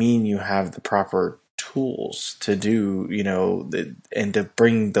doesn't mean you have the proper tools to do, and to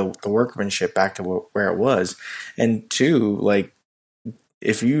bring the workmanship back to where it was. And two, like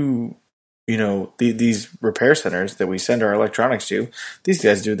if these repair centers that we send our electronics to, these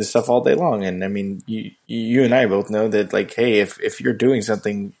guys do this stuff all day long. And you and I both know that, like, hey, if you're doing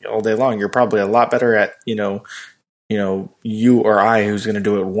something all day long, you're probably a lot better at, you or I who's going to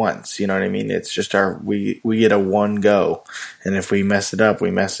do it once. You know what I mean? It's just we get a one go, and if we mess it up,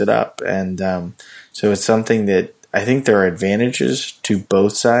 we mess it up. And so it's something that I think there are advantages to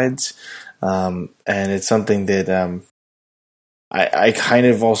both sides, and it's something that I kind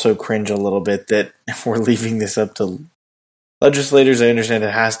of also cringe a little bit that if we're leaving this up to legislators. I understand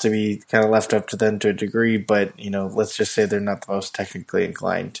it has to be kind of left up to them to a degree, but let's just say they're not the most technically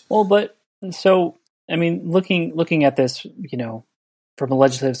inclined. Well, but so I mean, looking at this, from a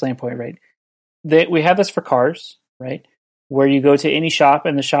legislative standpoint, right? We have this for cars, right? Where you go to any shop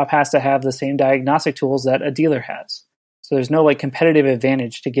and the shop has to have the same diagnostic tools that a dealer has. So there's no competitive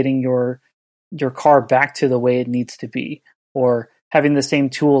advantage to getting your car back to the way it needs to be, or having the same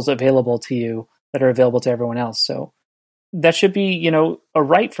tools available to you that are available to everyone else. So that should be, a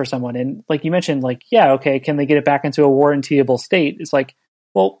right for someone. And like you mentioned, yeah, okay, can they get it back into a warrantyable state? It's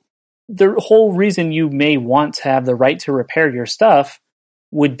well, the whole reason you may want to have the right to repair your stuff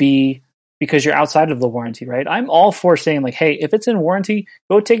would be because you're outside of the warranty, right? I'm all for saying hey, if it's in warranty,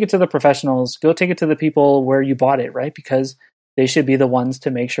 go take it to the professionals, go take it to the people where you bought it, right? Because they should be the ones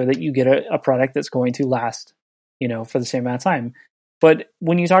to make sure that you get a product that's going to last, for the same amount of time. But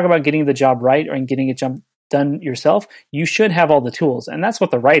when you talk about getting the job right or getting it done yourself, you should have all the tools. And that's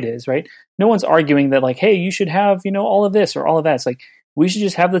what the right is, right? No one's arguing that hey, you should have, all of this or all of that. It's we should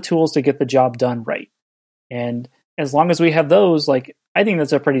just have the tools to get the job done right. And as long as we have those, I think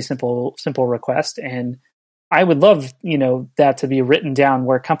that's a pretty simple request. And I would love, that to be written down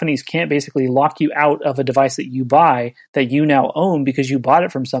where companies can't basically lock you out of a device that you buy that you now own because you bought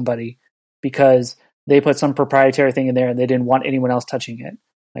it from somebody because they put some proprietary thing in there and they didn't want anyone else touching it.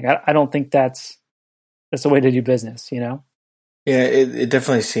 I don't think that's the way to do business, Yeah, it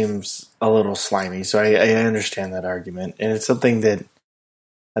definitely seems a little slimy. So I understand that argument. And it's something that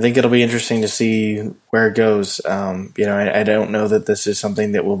I think it'll be interesting to see where it goes. I don't know that this is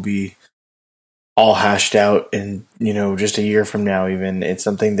something that will be all hashed out in, just a year from now even. It's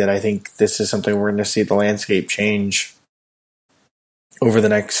something that I think this is something we're going to see the landscape change over the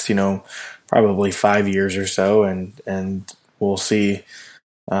next, probably 5 years or so. And we'll see,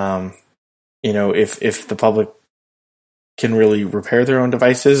 if the public can really repair their own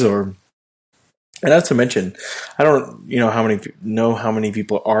devices and not to mention, I don't know how many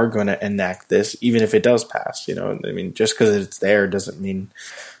people are going to enact this, even if it does pass. Just because it's there doesn't mean,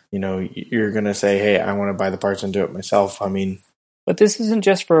 you're going to say, hey, I want to buy the parts and do it myself. But this isn't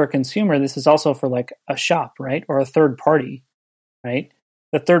just for a consumer. This is also for a shop, right? Or a third party, right?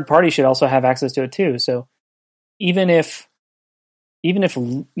 The third party should also have access to it too. So even if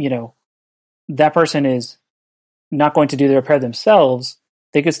that person is not going to do the repair themselves,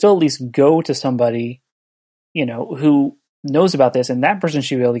 they could still at least go to somebody, who knows about this, and that person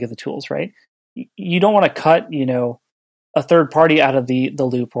should be able to get the tools, right? You don't want to cut, a third party out of the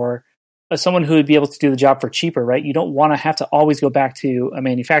loop, or someone who would be able to do the job for cheaper, right? You don't want to have to always go back to a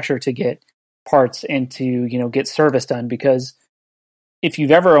manufacturer to get parts and to, get service done, because if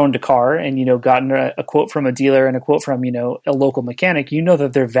you've ever owned a car and, gotten a quote from a dealer and a quote from, a local mechanic,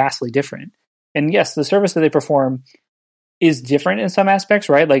 that they're vastly different. And yes, the service that they perform is different in some aspects,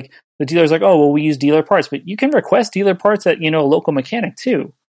 right? The dealer's oh, well, we use dealer parts, but you can request dealer parts at, a local mechanic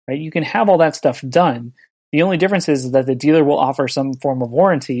too, right? You can have all that stuff done. The only difference is that the dealer will offer some form of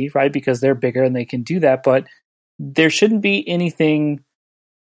warranty, right? Because they're bigger and they can do that, but there shouldn't be anything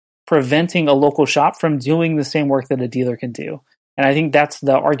preventing a local shop from doing the same work that a dealer can do. And I think that's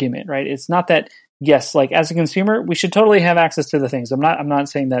the argument, right? It's not that, yes, as a consumer, we should totally have access to the things. I'm not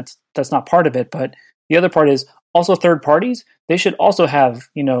saying that's not part of it, but the other part is also third parties. They should also have,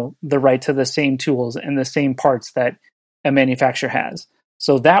 the right to the same tools and the same parts that a manufacturer has.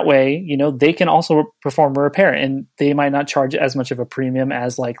 So that way, they can also perform a repair, and they might not charge as much of a premium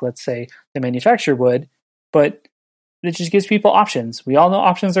as let's say the manufacturer would, but it just gives people options. We all know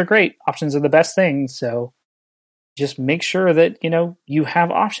options are great. Options are the best thing. So just make sure that, you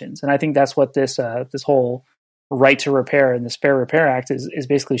have options. And I think that's what this whole right to repair and the Fair Repair Act is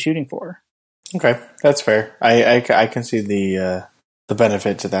basically shooting for. Okay, that's fair. I can see the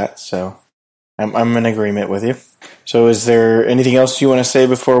benefit to that. So I'm in agreement with you. So is there anything else you want to say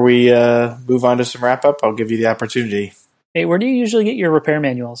before we move on to some wrap up? I'll give you the opportunity. Hey, where do you usually get your repair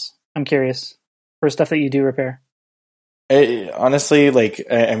manuals? I'm curious for stuff that you do repair. Honestly,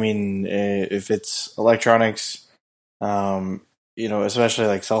 if it's electronics,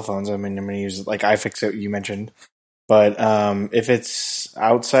 especially cell phones, I'm going to use iFixit you mentioned. But if it's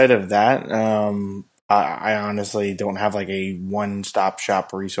outside of that, I honestly don't have a one-stop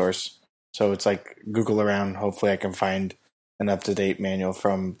shop resource. So it's Google around. Hopefully I can find an up-to-date manual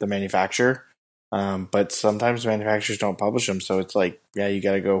from the manufacturer. But sometimes manufacturers don't publish them, so it's like, yeah, you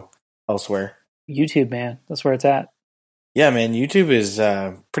got to go elsewhere. YouTube, man, that's where it's at. Yeah, man, YouTube is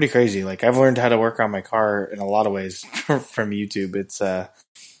pretty crazy. Like, I've learned how to work on my car in a lot of ways from YouTube. It's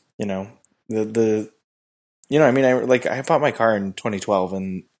you know, I mean, I bought my car in 2012,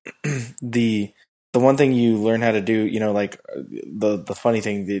 and the one thing you learn how to do, like the funny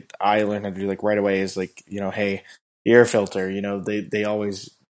thing that I learned how to do like right away is like, hey, the air filter, they always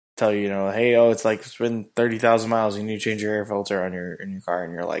tell you, hey, oh, it's like it's been 30,000 miles, you need to change your air filter on in your car,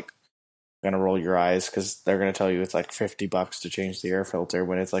 and you're like gonna roll your eyes because they're gonna tell you it's like $50 to change the air filter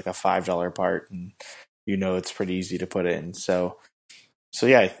when it's like a $5 part, and it's pretty easy to put in. So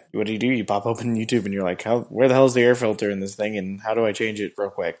yeah, what do? You pop open YouTube and you're like, where the hell is the air filter in this thing, and how do I change it real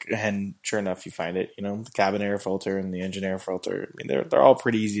quick? And sure enough, you find it. The cabin air filter and the engine air filter. I mean, they're all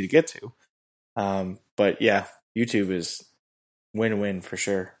pretty easy to get to. But yeah, YouTube is win-win for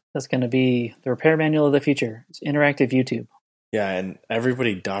sure. That's going to be the repair manual of the future. It's interactive YouTube. Yeah, and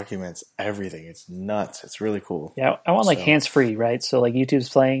everybody documents everything. It's nuts. It's really cool. Yeah, I want like hands-free, right? So like YouTube's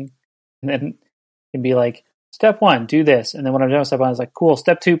playing, and then it can be like, step 1, do this. And then when I'm done with step 1, it's like, cool,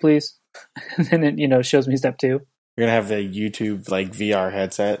 step 2, please. And then it, shows me step 2. You're going to have the YouTube like VR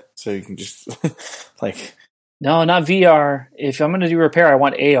headset, so you can just like... No, not VR. If I'm going to do repair, I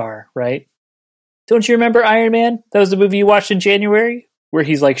want AR, right? Don't you remember Iron Man? That was the movie you watched in January, where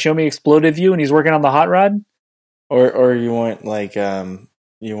he's like, show me exploded view, and he's working on the hot rod? Or you want like MR,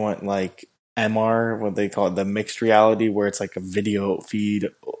 what they call it, the mixed reality, where it's like a video feed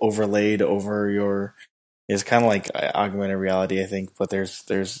overlaid over your... It's kind of like augmented reality, I think, but there's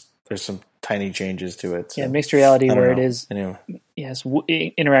some tiny changes to it. So. Yeah, mixed reality where it is, anyway. Yes,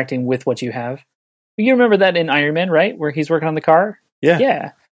 interacting with what you have. You remember that in Iron Man, right? Where he's working on the car? Yeah.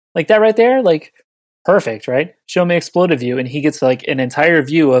 Yeah. Like that right there, like perfect, right? Show me exploded view, and he gets like an entire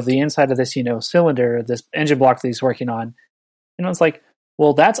view of the inside of this, cylinder, this engine block that he's working on. And it's like,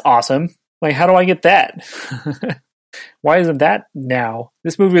 well, that's awesome. Like, how do I get that? Why isn't that now?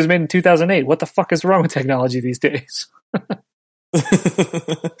 This movie was made in 2008. What the fuck is wrong with technology these days?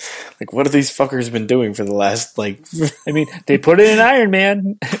 Like, what have these fuckers been doing for the last, like... I mean, they put it in Iron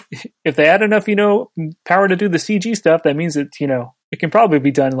Man. If they had enough, power to do the CG stuff, that means that, it can probably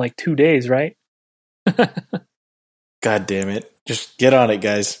be done in like 2 days, right? God damn it. Just get on it,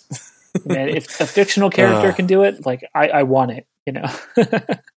 guys. Man, if a fictional character can do it, like, I want it,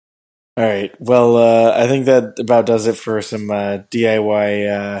 All right. Well, I think that about does it for some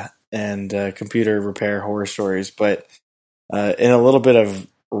DIY and computer repair horror stories. But in a little bit of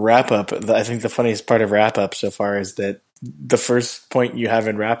wrap up, I think the funniest part of wrap up so far is that the first point you have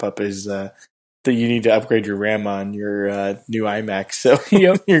in wrap up is that you need to upgrade your RAM on your new iMac. So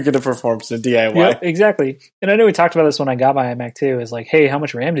yep. You're going to perform some DIY. Yep, exactly. And I know we talked about this when I got my iMac too. Is like, hey, how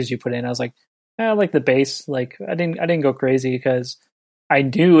much RAM did you put in? I was like, like the base. Like I didn't go crazy because I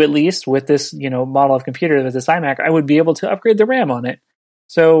knew at least with this, model of computer, with this iMac, I would be able to upgrade the RAM on it.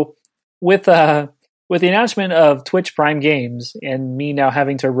 So with the announcement of Twitch Prime Games and me now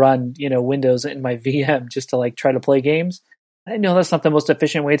having to run, Windows in my VM just to like try to play games, I know that's not the most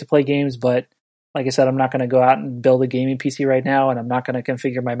efficient way to play games, but like I said, I'm not going to go out and build a gaming PC right now, and I'm not going to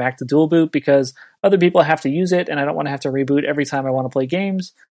configure my Mac to dual boot because other people have to use it, and I don't want to have to reboot every time I want to play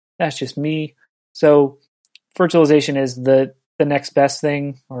games. That's just me. So virtualization is the next best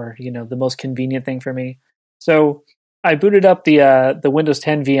thing, or the most convenient thing for me. So I booted up the Windows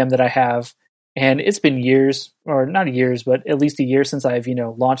 10 VM that I have, and it's been years, or not years, but at least a year since I've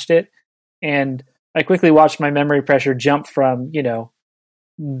launched it, and I quickly watched my memory pressure jump from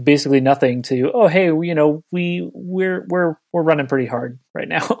basically nothing to, oh hey, we're running pretty hard right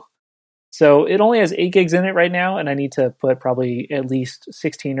now. So it only has 8 gigs in it right now, and I need to put probably at least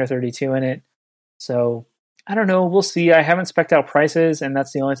 16 or 32 in it. So I don't know. We'll see. I haven't spec'd out prices, and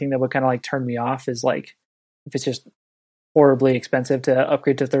that's the only thing that would kind of like turn me off is like if it's just horribly expensive to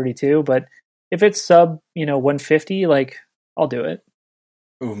upgrade to 32. But if it's sub, 150, like I'll do it.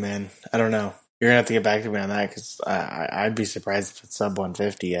 Oh man, I don't know. You're gonna have to get back to me on that because I'd be surprised if it's sub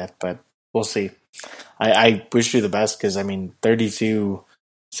 150 yet, but we'll see. I wish you the best because 32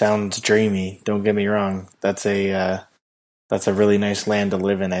 sounds dreamy. Don't get me wrong. That's a really nice land to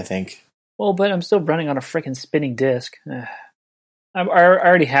live in, I think. Well, but I'm still running on a freaking spinning disk. I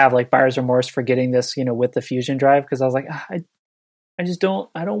already have like buyer's remorse for getting this, with the Fusion drive because I was like, I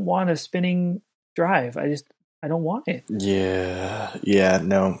don't want a spinning drive. I don't want it. Yeah,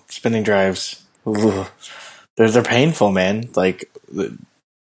 no, spinning drives. Ugh. They're painful, man. Like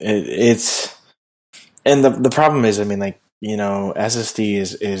it's, and the problem is, SSD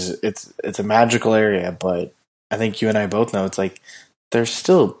is it's a magical area, but I think you and I both know it's like they're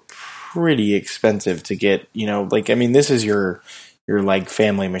still pretty expensive to get. Like, I mean, this is your like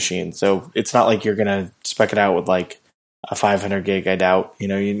family machine, so it's not like you're gonna spec it out with like a 500 gig. I doubt.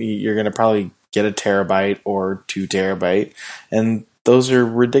 You're gonna probably get a terabyte or 2 terabyte, and those are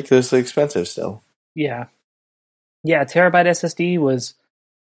ridiculously expensive still. Yeah, terabyte SSD was,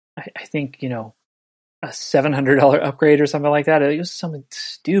 I think, a $700 upgrade or something like that. It was something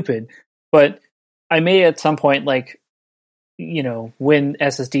stupid, but I may at some point, like, when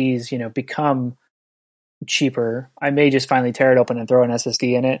SSDs, become cheaper, I may just finally tear it open and throw an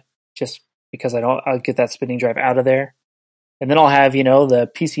SSD in it, just because I'll get that spinning drive out of there. And then I'll have,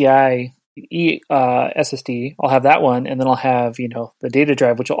 the PCI SSD. I'll have that one. And then I'll have, the data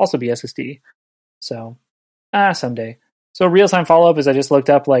drive, which will also be SSD. So, someday. So real-time follow-up is I just looked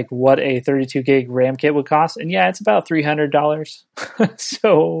up like what a 32 gig RAM kit would cost. And yeah, it's about $300.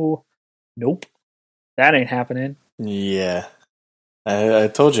 So, nope. That ain't happening. Yeah. I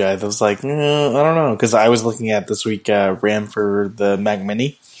told you, I was like, I don't know. Because I was looking at this week RAM for the Mac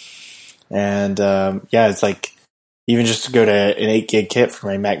Mini. And it's like, even just to go to an 8 gig kit for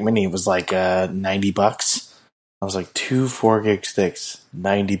my Mac Mini was like $90. I was like, 2 4 gig sticks,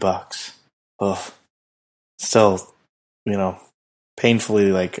 $90. Ugh. Still,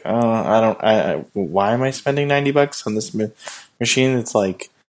 painfully like, why am I spending $90 on this machine? It's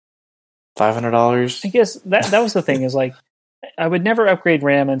like $500. I guess that was the thing, is like, I would never upgrade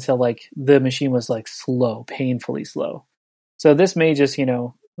RAM until like the machine was like slow, painfully slow. So this may just,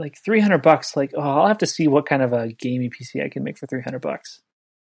 like $300, like, I'll have to see what kind of a gaming PC I can make for $300.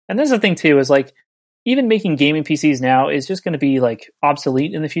 And there's the thing too, is like, even making gaming PCs now is just going to be like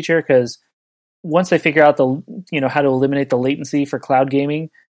obsolete in the future, because once they figure out how to eliminate the latency for cloud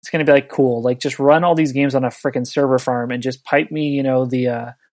gaming, it's going to be like, cool, like just run all these games on a freaking server farm and just pipe me,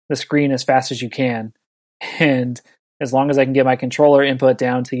 the screen as fast as you can. And as long as I can get my controller input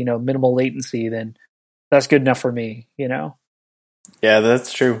down to, minimal latency, then that's good enough for me, Yeah,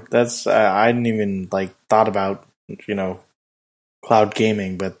 that's true. That's I hadn't even like thought about, cloud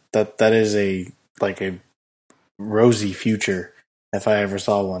gaming, but that is a rosy future if I ever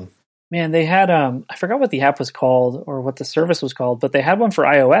saw one. Man, they had I forgot what the app was called or what the service was called, but they had one for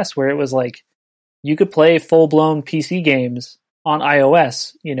iOS where it was like you could play full-blown PC games on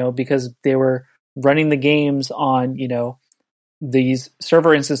iOS, because they were running the games on, these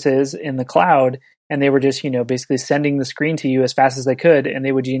server instances in the cloud, and they were just, basically sending the screen to you as fast as they could, and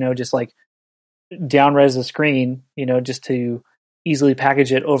they would, just like down-res the screen, just to easily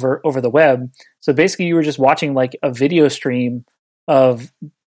package it over the web. So basically you were just watching like a video stream of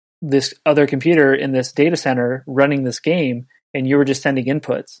this other computer in this data center running this game, and you were just sending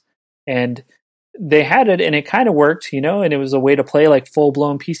inputs. And they had it, and it kind of worked, and it was a way to play like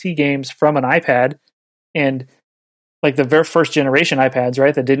full-blown PC games from an iPad. And like the very first generation iPads,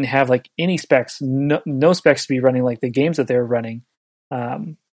 right, that didn't have like any specs, no specs to be running like the games that they were running.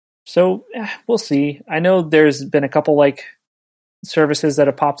 So we'll see. I know there's been a couple like services that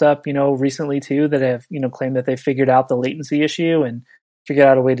have popped up, recently too, that have, claimed that they figured out the latency issue and figured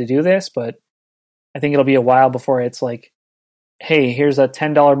out a way to do this, but I think it'll be a while before it's like, hey, here's a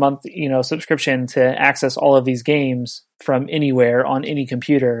 $10 a month, subscription to access all of these games from anywhere on any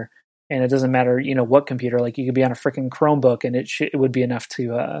computer. And it doesn't matter, what computer, like you could be on a freaking Chromebook and it would be enough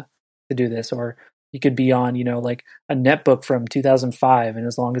to do this. Or you could be on, like a netbook from 2005. And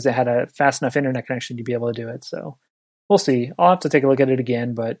as long as it had a fast enough internet connection, you'd be able to do it. So we'll see. I'll have to take a look at it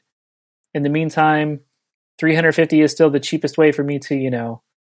again. But in the meantime, $350 is still the cheapest way for me to,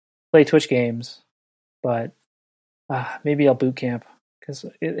 play Twitch games. But maybe I'll boot camp, because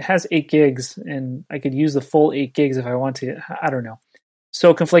it has 8 gigs and I could use the full 8 gigs if I want to. I don't know.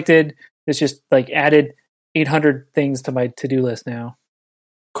 So conflicted. It's just like added 800 things to my to-do list now.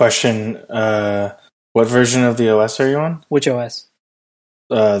 Question, what version of the OS are you on? Which OS?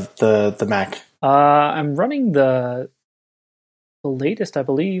 The Mac. I'm running the latest, I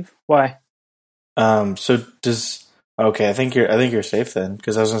believe. Why? Okay, I think you're safe then,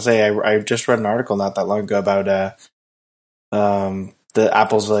 because I was gonna say I just read an article not that long ago about the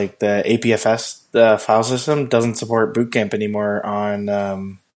Apple's like the APFS file system doesn't support Boot Camp anymore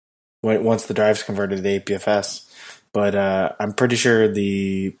on once the drive's converted to APFS. But I'm pretty sure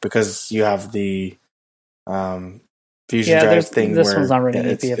because you have the Fusion Drive thing. This one's not running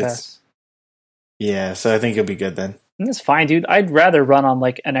APFS. Yeah, so I think you'll be good then. And it's fine, dude. I'd rather run on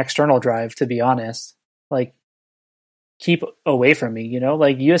like an external drive, to be honest. Like, keep away from me,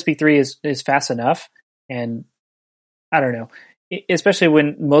 like USB 3 is fast enough. And I don't know, especially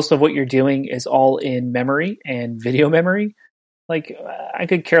when most of what you're doing is all in memory and video memory. Like I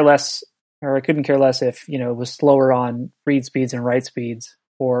could care less, or I couldn't care less if, it was slower on read speeds and write speeds,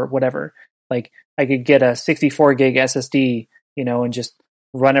 or whatever. Like I could get a 64 gig SSD, and just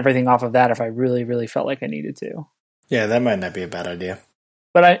run everything off of that if I really, really felt like I needed to. Yeah, that might not be a bad idea.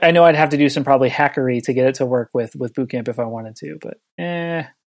 But I know I'd have to do some probably hackery to get it to work with Boot Camp if I wanted to. But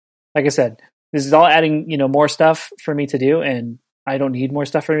like I said, this is all adding, more stuff for me to do, and I don't need more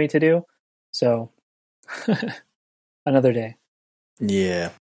stuff for me to do. So another day.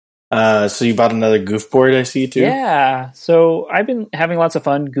 Yeah. So you bought another goof board, I see, too? Yeah. So I've been having lots of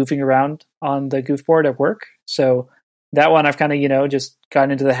fun goofing around on the goof board at work. So that one I've kind of, just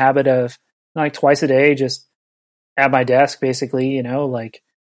gotten into the habit of like twice a day, just at my desk, basically, like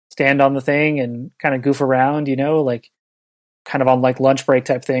stand on the thing and kind of goof around, like kind of on like lunch break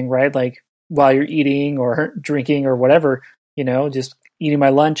type thing, right? Like while you're eating or drinking or whatever, just eating my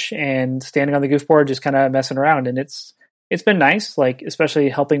lunch and standing on the goof board, just kind of messing around. And it's been nice, like especially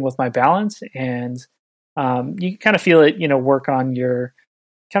helping with my balance, and you kind of feel it, work on your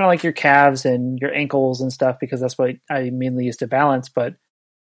kind of like your calves and your ankles and stuff, because that's what I mainly use to balance. But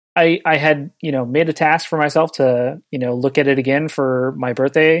I had, made a task for myself to, look at it again for my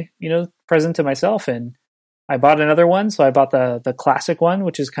birthday, present to myself. And I bought another one. So I bought the classic one,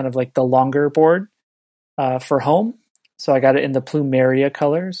 which is kind of like the longer board for home. So I got it in the Plumeria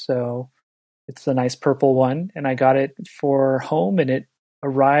color. So it's a nice purple one. And I got it for home, and it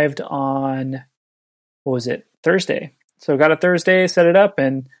arrived on, Thursday. So I got it Thursday, set it up,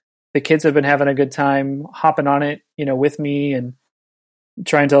 and the kids have been having a good time hopping on it, with me and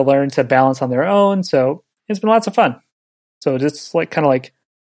trying to learn to balance on their own. So it's been lots of fun. So just like I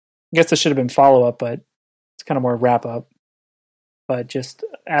guess this should have been follow up, but it's kind of more wrap up. But just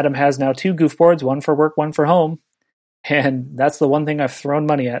Adam has now 2 goof boards, one for work, one for home. And that's the one thing I've thrown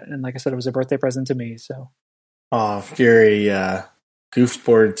money at. And like I said, it was a birthday present to me. So you're a goof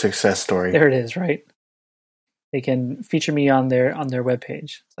board success story. There it is, right? They can feature me on their webpage.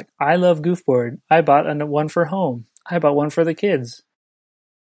 It's like, I love goof board. I bought one for home. I bought one for the kids.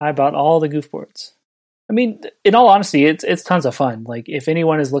 I bought all the goof boards. I mean, in all honesty, it's tons of fun. Like if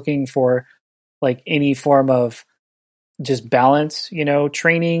anyone is looking for like any form of just balance,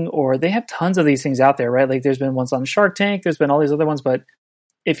 training, or they have tons of these things out there, right? Like there's been ones on Shark Tank, there's been all these other ones, but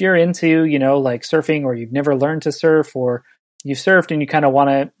if you're into, like surfing, or you've never learned to surf, or you've surfed and you kind of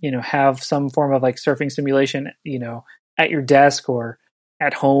want to, have some form of like surfing simulation, at your desk or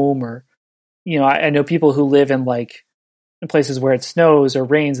at home, or, I know people who live in places where it snows or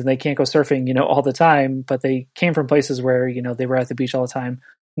rains and they can't go surfing, all the time, but they came from places where, they were at the beach all the time.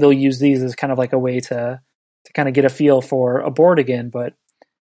 They'll use these as kind of like a way to kind of get a feel for a board again. But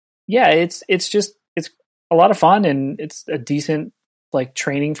yeah, it's a lot of fun, and it's a decent like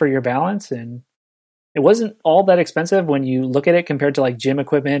training for your balance. And it wasn't all that expensive when you look at it compared to like gym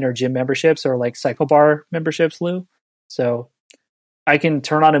equipment or gym memberships or like cycle bar memberships, Lou. So I can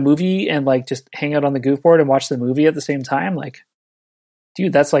turn on a movie and like just hang out on the goof board and watch the movie at the same time. Like,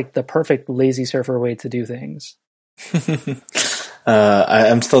 dude, that's like the perfect lazy surfer way to do things.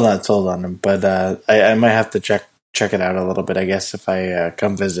 I'm still not sold on them, but I might have to check it out a little bit, I guess, if I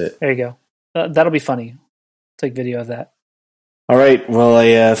come visit. There you go. That'll be funny. Take video of that. All right. Well,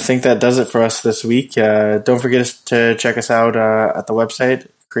 I think that does it for us this week. Don't forget to check us out at the website,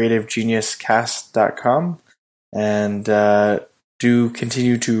 creativegeniuscast.com. And do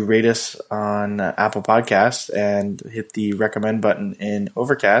continue to rate us on Apple Podcasts and hit the recommend button in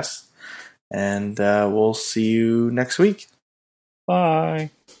Overcast. And we'll see you next week.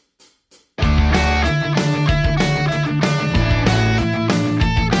 Bye.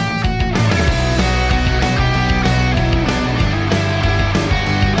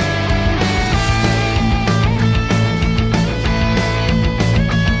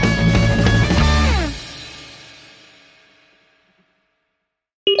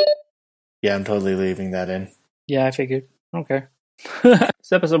 Yeah, I'm totally leaving that in. Yeah, I figured. Okay.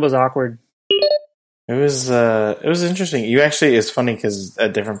 This episode was awkward. It was interesting. You actually, it's funny because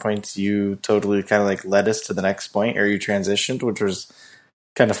at different points you totally kind of like led us to the next point, or you transitioned, which was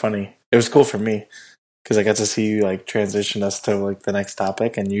kind of funny. It was cool for me because I got to see you like transition us to like the next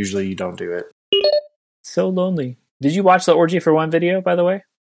topic, and usually you don't do it. So lonely. Did you watch the Orgy for One video, by the way?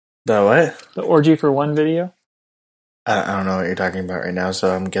 The what? The Orgy for One video? I don't know what you're talking about right now,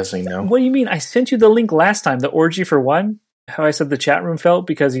 so I'm guessing no. What do you mean? I sent you the link last time. The Orgy for One. How I said the chat room felt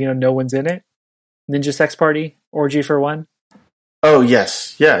because, no one's in it. Ninja Sex Party, Orgy for One. Oh,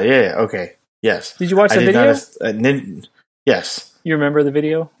 yes. Yeah. Okay. Yes. Did you watch the video? Yes. You remember the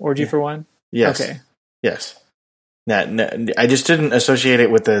video, Orgy for One? Yes. Okay. Yes. No, I just didn't associate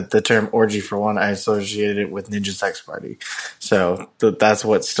it with the term Orgy for One. I associated it with Ninja Sex Party. So that's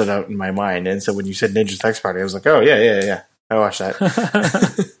what stood out in my mind. And so when you said Ninja Sex Party, I was like, oh, yeah. I watched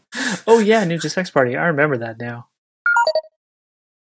that. Oh yeah, Ninja Sex Party. I remember that now.